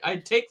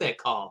 I'd take that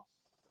call.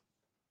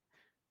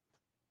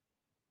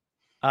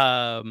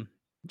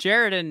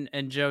 Jared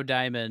and Joe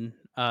Diamond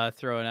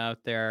throwing out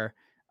there.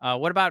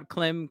 What about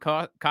Klim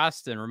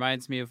Kostin?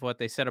 Reminds me of what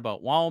they said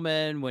about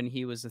Wallman when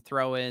he was a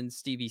throw-in.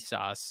 Stevie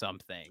saw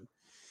something.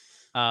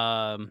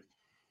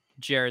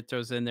 Jared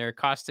throws in there,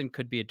 Kostin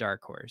could be a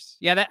dark horse.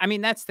 Yeah,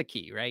 that's the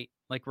key, right?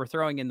 Like, we're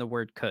throwing in the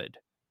word could.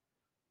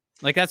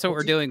 Like, that's what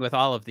we're doing with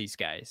all of these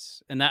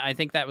guys. And I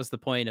think that was the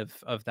point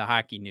of the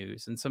hockey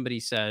news. And somebody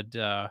said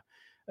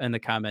in the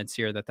comments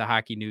here that the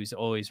hockey news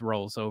always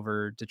rolls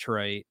over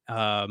Detroit.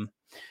 But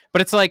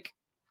it's like,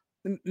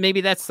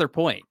 maybe that's their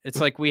point.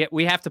 It's like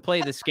we have to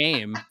play this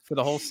game for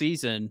the whole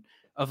season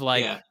of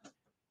like,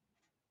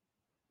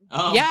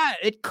 yeah,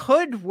 it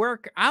could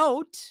work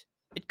out.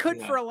 It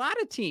could for a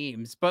lot of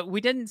teams, but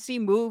we didn't see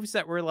moves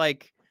that were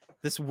like,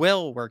 this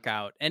will work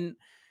out. And,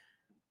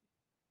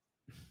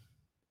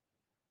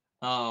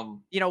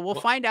 we'll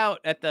find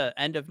out at the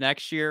end of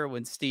next year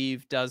when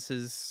Steve does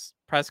his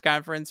press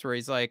conference where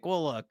he's like,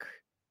 well, look,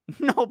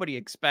 nobody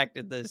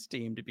expected this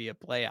team to be a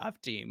playoff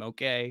team.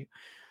 Okay.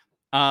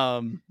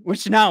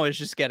 Which now is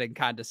just getting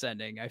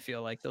condescending. I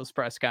feel like those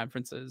press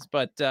conferences,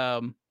 but,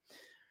 there's,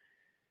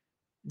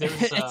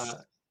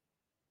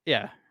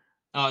 yeah.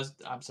 Oh,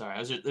 I'm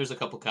sorry. There's a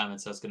couple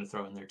comments I was going to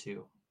throw in there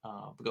too.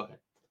 But go ahead.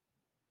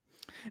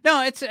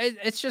 No,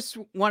 it's just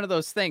one of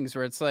those things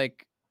where it's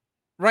like,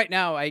 right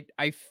now, I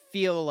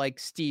feel like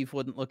Steve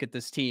wouldn't look at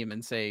this team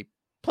and say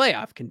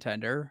playoff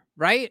contender,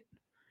 right?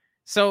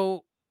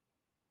 So,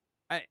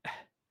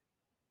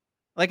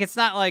 it's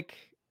not like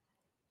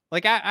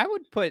I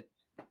would put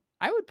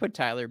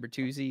Tyler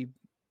Bertuzzi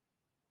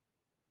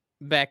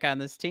back on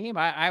this team.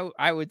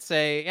 I would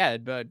say, yeah,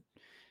 but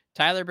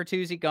Tyler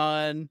Bertuzzi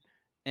gone.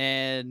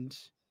 And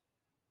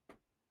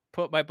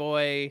put my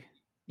boy,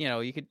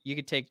 you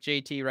could take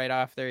JT right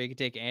off there. You could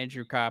take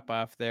Andrew Kopp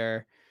off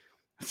there.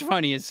 What's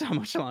funny is how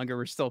much longer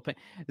we're still paying.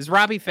 Is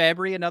Robbie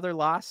Fabry another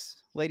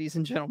loss, ladies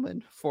and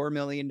gentlemen? $4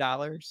 million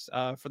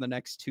for the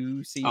next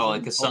 2 seasons. Oh,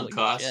 like a sunk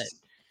cost. Shit.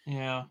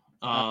 Yeah.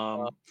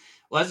 Well,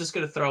 I was just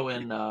going to throw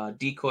in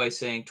Decoy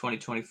saying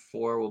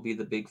 2024 will be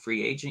the big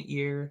free agent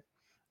year.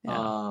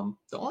 Yeah.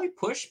 The only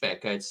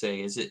pushback I'd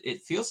say is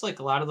it feels like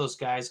a lot of those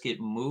guys get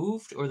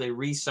moved or they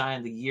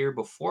re-sign the year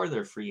before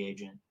their free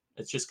agent.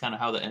 It's just kind of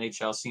how the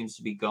NHL seems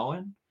to be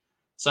going.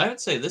 So I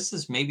would say this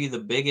is maybe the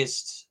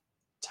biggest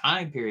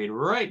time period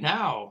right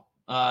now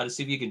to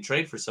see if you can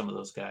trade for some of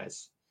those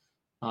guys.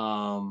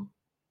 And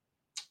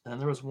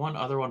there was one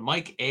other one,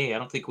 Mike A. I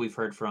don't think we've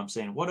heard from,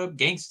 saying, "What up,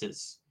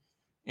 gangsters?"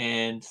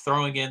 And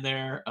throwing in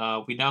there,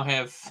 we now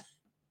have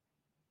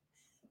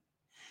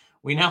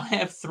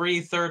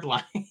 3 third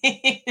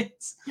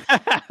lines.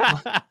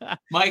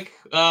 Mike,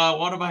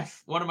 one of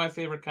my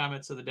favorite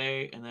comments of the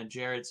day, and then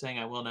Jared saying,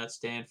 "I will not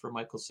stand for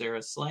Michael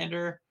Cera's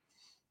slander."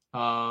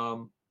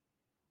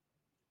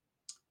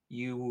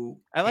 You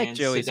I like can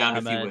Joey's sit down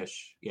if you comment.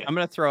 wish. Yeah. I'm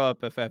gonna throw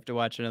up if I have to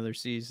watch another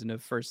season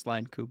of First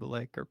Line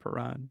Kubalik or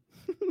Perron.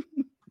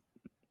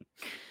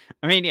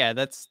 I mean, yeah,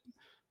 that's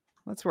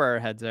where our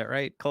head's at,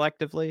 right?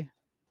 Collectively.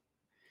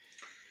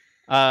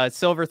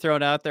 Silver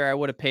thrown out there. I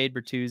would have paid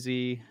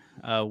Bertuzzi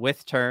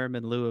with term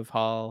in lieu of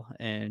Hall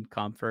and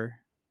Comfer.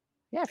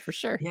 Yeah, for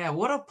sure. Yeah,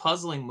 what a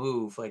puzzling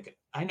move. Like,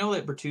 I know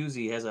that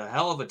Bertuzzi has a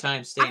hell of a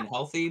time staying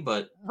healthy,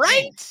 but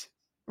man,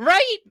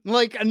 Right.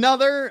 Like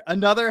another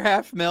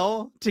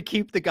 $500,000 to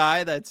keep the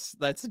guy that's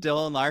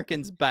Dylan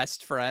Larkin's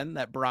best friend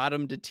that brought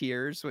him to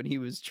tears when he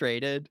was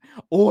traded.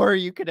 Or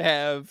you could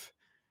have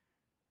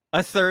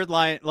a third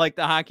line, like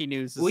the Hockey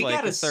News is we like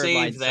got to a third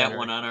line save that center.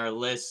 one on our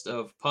list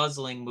of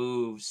puzzling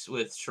moves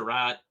with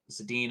Sherratt,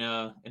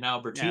 Zadina, and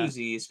now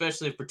Bertuzzi,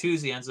 especially if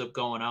Bertuzzi ends up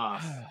going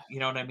off. You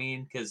know what I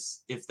mean?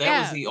 Because if that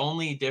was Yeah. the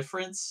only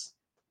difference,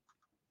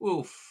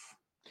 oof.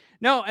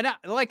 No, and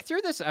like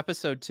through this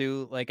episode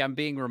too, like I'm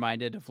being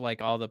reminded of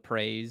like all the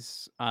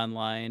praise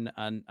online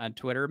on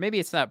Twitter. Maybe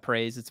it's not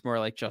praise, it's more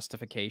like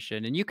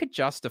justification. And you could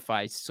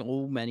justify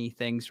so many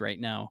things right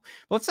now.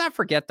 But let's not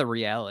forget the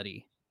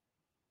reality.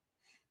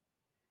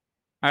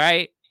 All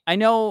right. I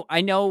know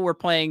we're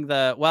playing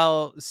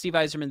Steve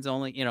Yzerman's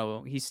only,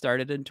 he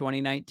started in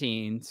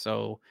 2019,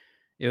 so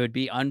it would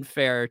be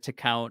unfair to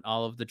count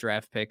all of the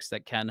draft picks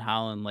that Ken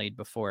Holland laid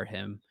before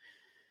him.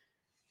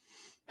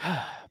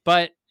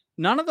 But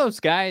none of those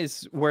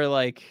guys were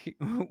like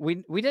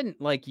we didn't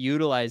like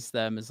utilize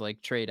them as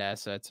like trade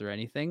assets or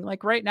anything.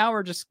 Like right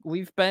now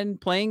we've been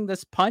playing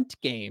this punt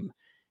game,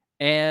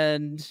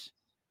 and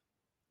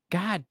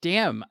god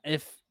damn,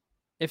 if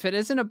it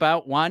isn't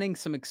about wanting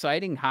some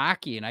exciting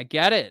hockey, and I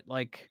get it,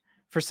 like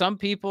for some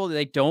people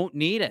they don't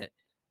need it.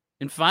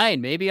 And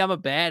fine, maybe I'm a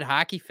bad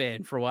hockey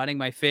fan for wanting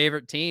my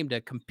favorite team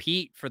to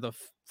compete for the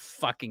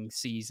fucking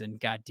season,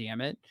 god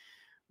damn it.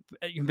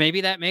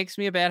 Maybe that makes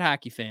me a bad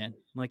hockey fan,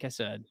 like I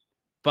said.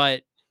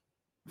 But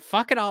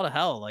fuck it all to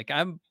hell. Like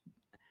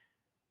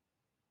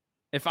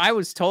if I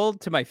was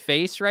told to my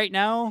face right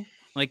now,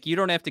 like you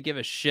don't have to give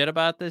a shit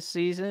about this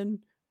season,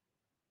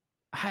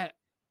 I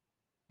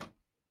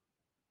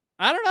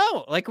don't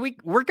know. Like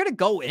we're gonna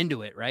go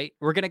into it, right?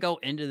 We're gonna go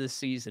into the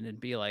season and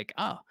be like,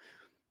 oh,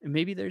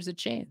 maybe there's a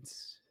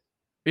chance.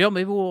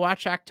 Maybe we'll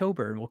watch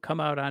October and we'll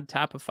come out on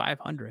top of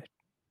 500.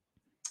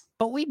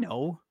 But we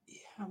know.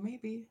 Yeah,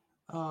 maybe.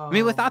 I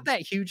mean, without that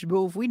huge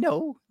move, we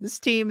know this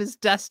team is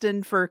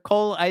destined for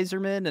Cole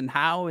Yzerman and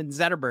Howe and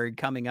Zetterberg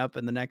coming up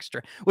in the next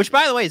round. Which,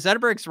 by the way,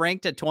 Zetterberg's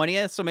ranked at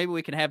 20th, so maybe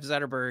we can have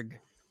Zetterberg,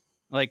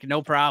 like,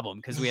 no problem,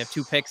 because we have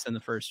 2 picks in the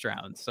first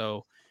round.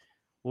 So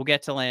we'll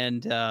get to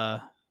land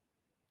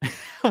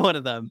one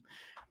of them.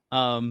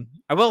 I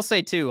will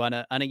say, too, on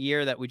a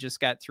year that we just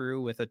got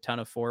through with a ton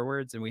of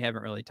forwards, and we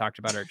haven't really talked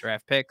about our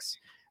draft picks,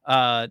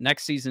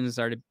 next season is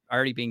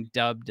already being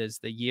dubbed as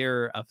the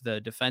year of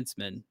the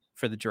defenseman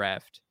for the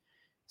draft.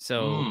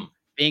 So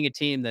being a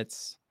team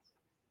that's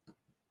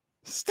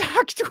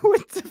stocked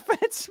with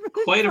defensemen,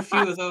 quite a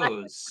few of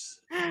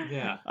those.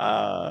 Yeah.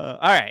 All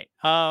right.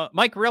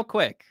 Mike, real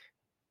quick,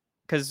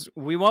 because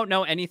we won't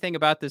know anything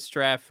about this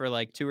draft for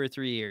like 2 or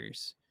 3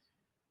 years.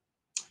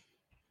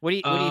 What do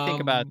you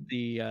think about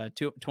the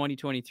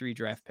 2023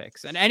 draft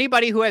picks? And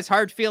anybody who has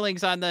hard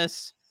feelings on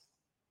this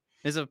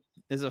is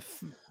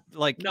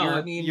like, no,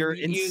 I mean, you're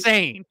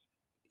insane.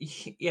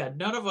 Yeah,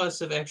 none of us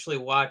have actually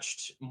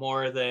watched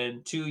more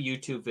than 2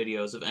 YouTube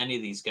videos of any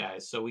of these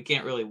guys, so we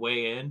can't really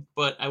weigh in.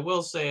 But I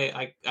will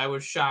say I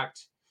was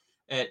shocked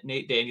at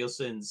Nate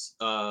Danielson's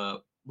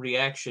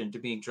reaction to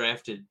being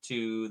drafted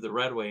to the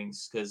Red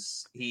Wings,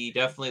 because he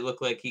definitely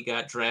looked like he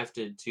got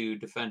drafted to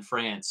defend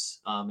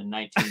France in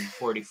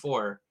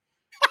 1944.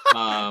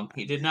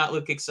 He did not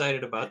look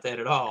excited about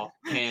that at all.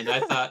 And I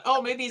thought, oh,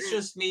 maybe it's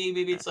just me.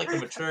 Maybe it's like a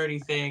maturity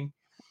thing.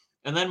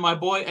 And then my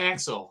boy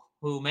Axel,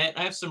 I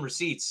have some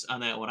receipts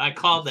on that one. I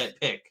called that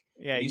pick.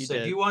 Yeah, you said,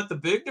 did. "Do you want the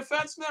big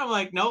defenseman?" I'm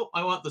like, nope,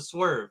 I want the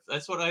swerve.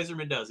 That's what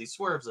Yzerman does. He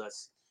swerves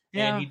us.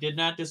 Yeah. And he did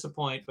not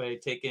disappoint by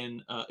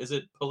taking, is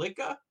it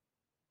Palika?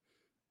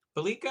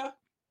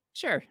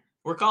 Sure.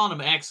 We're calling him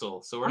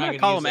Axel, so we're I'm not gonna going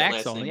to call use him that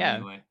Axel, last name yeah.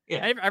 anyway.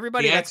 Yeah.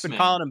 Everybody The that's been X-Men.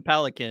 calling him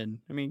Pelican.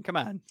 I mean, come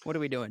on. What are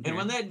we doing And here?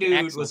 when that dude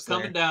Axel's was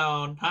coming there.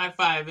 down,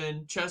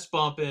 high-fiving, chest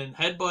bumping,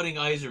 headbutting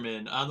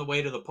Iserman on the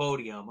way to the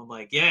podium, I'm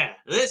like, yeah,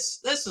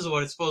 this is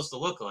what it's supposed to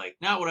look like,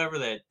 not whatever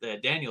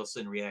that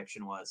Danielson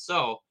reaction was.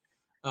 So,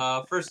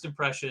 first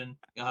impression,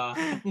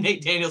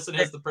 Nate Danielson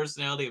has the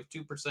personality of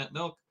 2%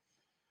 milk.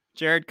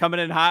 Jared coming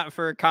in hot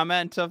for a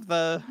comment of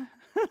the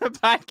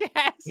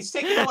podcast. He's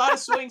taking a lot of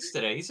swings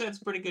today. He's had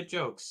some pretty good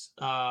jokes.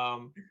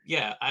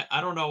 Yeah, I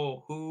don't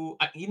know who.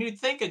 You'd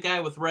think a guy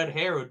with red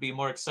hair would be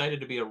more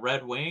excited to be a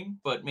Red Wing,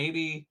 but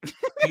maybe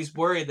he's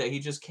worried that he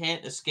just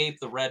can't escape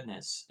the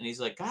redness. And he's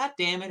like, God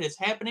damn it, it's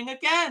happening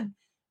again.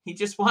 He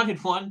just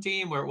wanted one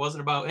team where it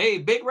wasn't about, hey,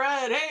 Big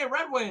Red, hey,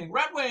 Red Wing,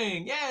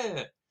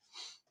 yeah.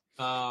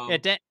 Yeah,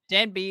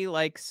 Dan B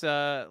likes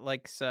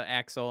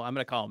Axel. I'm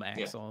gonna call him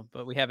Axel,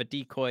 but we have a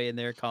decoy in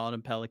there calling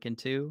him Pelican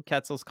too.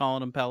 Ketzel's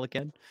calling him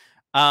Pelican.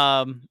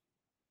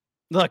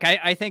 Look,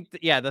 I think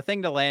the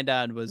thing to land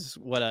on was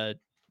what a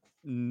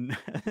I don't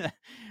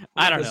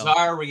know.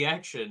 Bizarre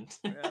reaction.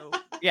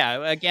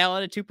 Yeah, a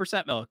gallon of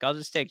 2% milk. I'll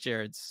just take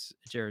Jared's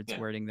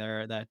wording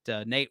there. That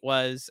Nate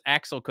was.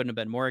 Axel couldn't have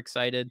been more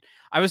excited.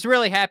 I was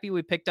really happy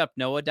we picked up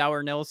Noah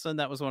Dower Nilsson.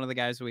 That was one of the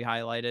guys we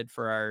highlighted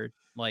for our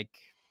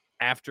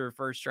after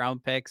first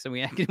round picks, and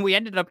we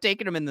ended up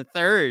taking him in the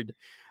third.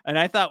 And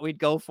I thought we'd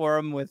go for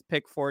him with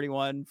pick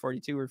 41,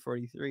 42, or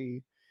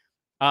 43.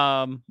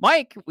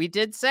 Mike, we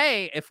did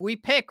say if we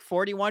pick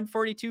 41,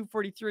 42,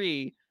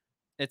 43,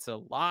 it's a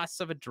loss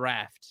of a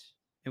draft.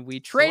 And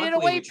we traded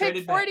away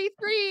pick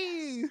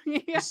 43.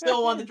 We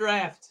still won the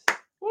draft.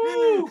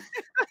 Woo!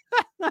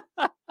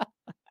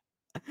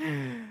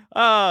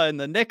 Oh, in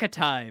the nick of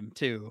time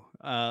too.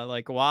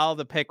 While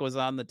the pick was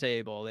on the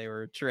table, they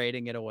were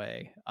trading it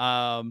away.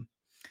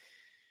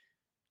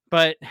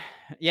 But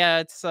yeah,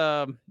 it's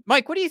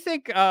Mike, what do you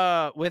think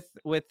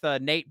with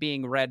Nate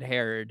being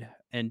red-haired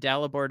and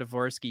Dalibor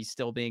Dvorsky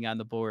still being on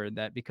the board,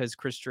 that because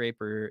Chris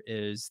Draper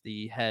is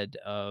the head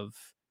of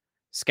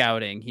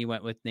scouting, he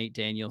went with Nate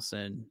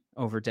Danielson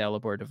over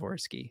Dalibor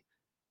Dvorsky?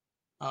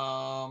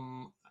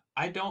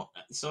 I don't.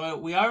 So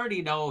we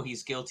already know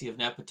he's guilty of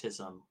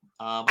nepotism.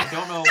 I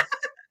don't know.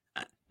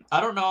 I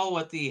don't know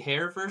what the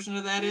hair version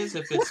of that is,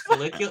 if it's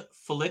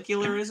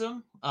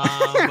follicularism.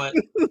 But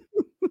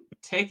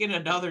taking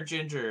another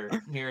ginger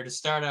here to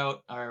start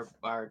out our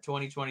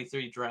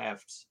 2023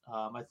 draft,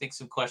 I think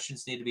some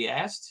questions need to be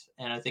asked,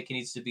 and I think he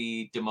needs to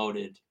be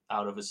demoted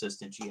out of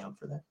assistant GM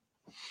for that.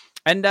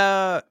 And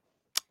I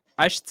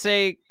should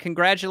say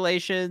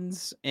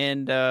congratulations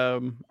and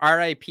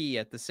RIP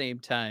at the same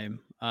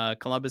time.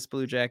 Columbus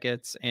Blue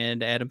Jackets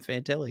and Adam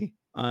Fantilli.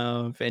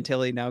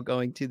 Fantilli now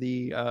going to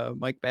the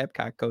Mike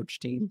Babcock coach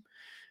team.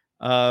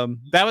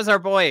 That was our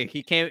boy.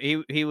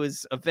 He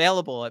was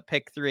available at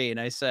pick 3, and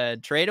I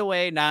said trade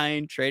away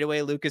 9, trade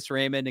away Lucas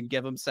Raymond, and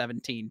give him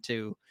 17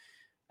 too.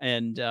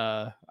 And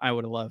I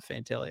would have loved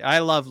Fantilli. I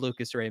love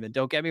Lucas Raymond.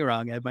 Don't get me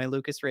wrong. I have my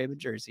Lucas Raymond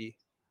jersey.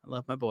 I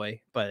love my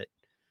boy, but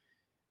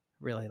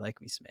really like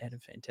me some Adam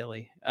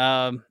Fantilli.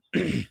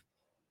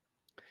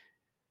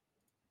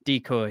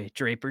 Decoy,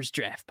 Draper's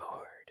draft board.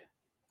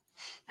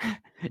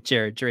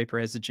 Jared, Draper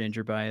has a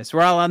ginger bias.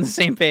 We're all on the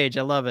same page.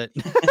 I love it.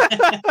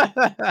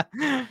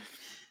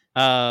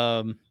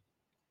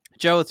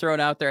 Joe throwing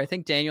out there, I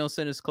think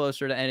Danielson is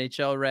closer to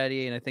NHL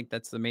ready, and I think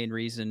that's the main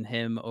reason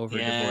him over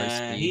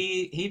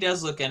Dvorsky. He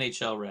does look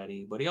NHL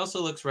ready, but he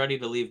also looks ready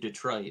to leave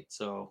Detroit,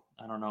 so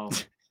I don't know.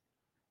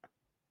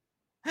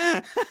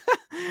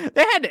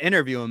 They had to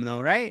interview him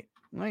though, right?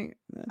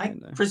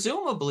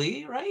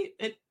 Presumably, right?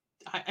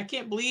 I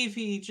can't believe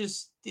he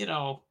just,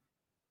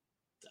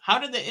 how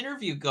did the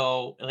interview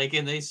go?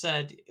 And they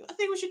said, I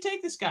think we should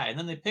take this guy. And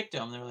then they picked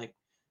him. They're like,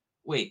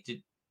 wait,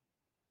 it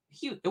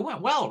went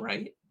well,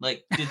 right?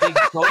 Did they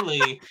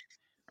totally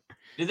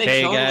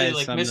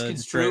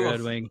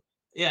misconstrue?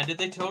 Yeah, did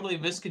they totally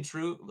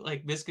misconstrue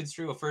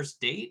a first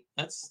date?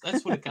 That's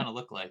what it kind of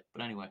looked like.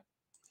 But anyway.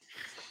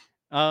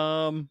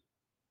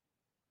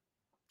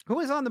 Who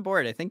was on the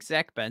board? I think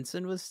Zach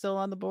Benson was still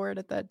on the board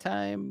at that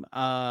time.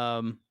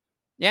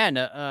 We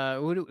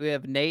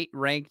have Nate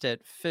ranked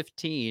at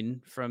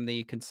 15 from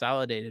the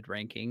consolidated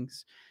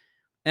rankings.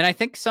 And I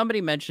think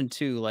somebody mentioned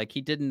too,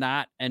 he did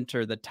not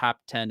enter the top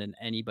 10 in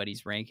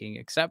anybody's ranking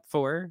except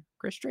for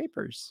Chris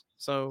Draper's.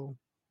 So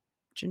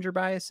ginger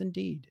bias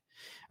indeed.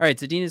 All right,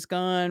 Zadina's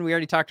gone. We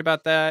already talked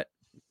about that.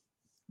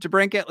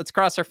 DeBrincat, let's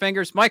cross our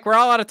fingers. Mike, we're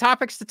all out of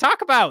topics to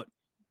talk about.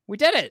 We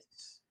did it.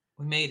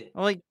 We made it.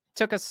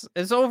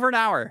 It's over an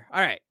hour.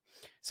 All right.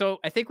 So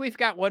I think we've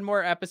got one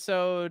more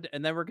episode,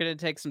 and then we're going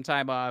to take some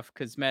time off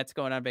because Matt's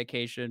going on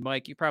vacation.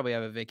 Mike, you probably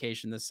have a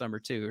vacation this summer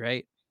too,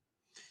 right?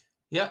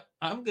 Yep.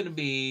 I'm going to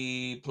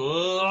be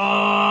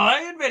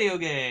playing video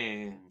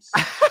games.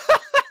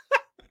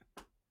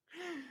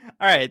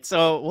 All right.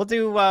 So we'll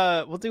do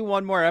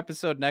one more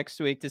episode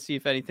next week to see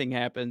if anything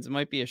happens. It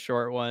might be a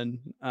short one.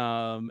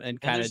 And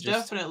kind of just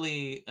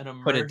definitely an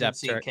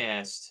emergency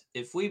cast.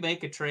 If we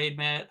make a trade,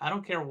 Matt, I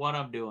don't care what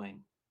I'm doing.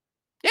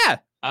 Yeah.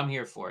 I'm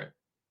here for it.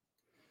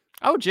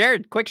 Oh,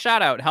 Jared, quick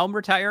shout out. Helm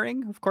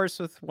retiring, of course,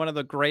 with one of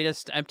the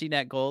greatest empty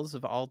net goals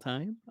of all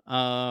time.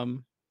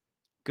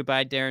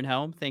 Goodbye, Darren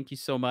Helm. Thank you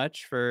so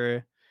much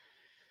for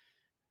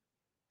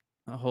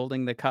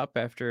holding the cup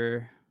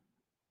after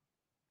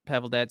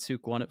Pavel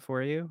Datsyuk won it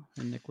for you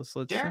and Nicholas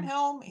Lidstrom. Darren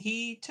Helm,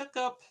 he took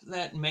up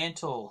that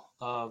mantle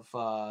of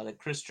that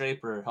Chris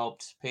Draper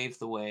helped pave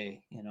the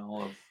way,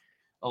 of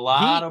a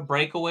lot of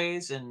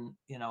breakaways and,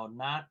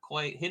 not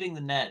quite hitting the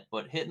net,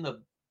 but hitting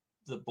the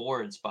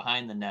boards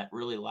behind the net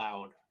really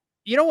loud.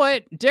 You know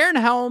what? Darren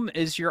Helm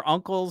is your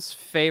uncle's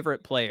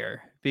favorite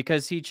player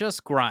because he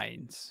just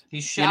grinds.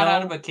 He's shot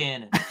out of a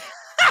cannon.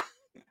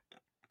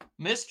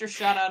 Mr.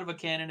 Shot out of a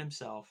cannon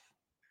himself.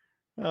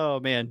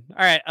 Oh, man.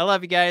 All right. I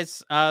love you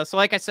guys. So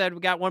like I said, we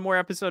got one more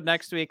episode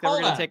next week. Then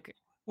we're going to take...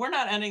 We're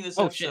not ending this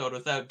episode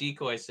without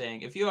Decoy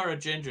saying, if you are a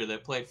ginger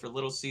that played for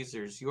Little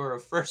Caesars, you are a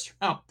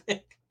first-round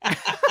pick.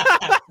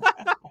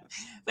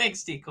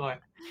 Thanks, Decoy.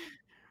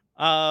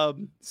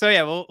 So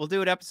yeah, we'll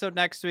do an episode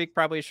next week,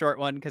 probably a short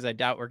one because I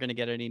doubt we're going to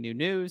get any new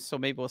news. So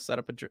maybe we'll set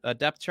up a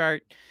depth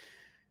chart,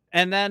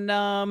 and then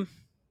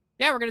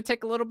we're going to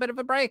take a little bit of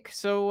a break.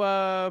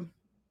 So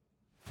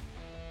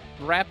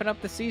wrapping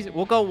up the season,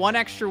 we'll go one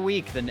extra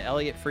week than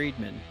Elliot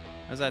Friedman.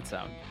 How's that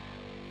sound?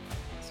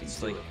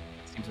 Seems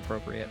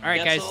appropriate. All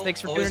right, guys, thanks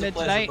for tuning in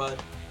tonight.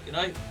 Bud. Good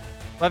night.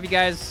 Love you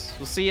guys.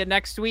 We'll see you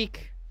next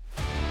week.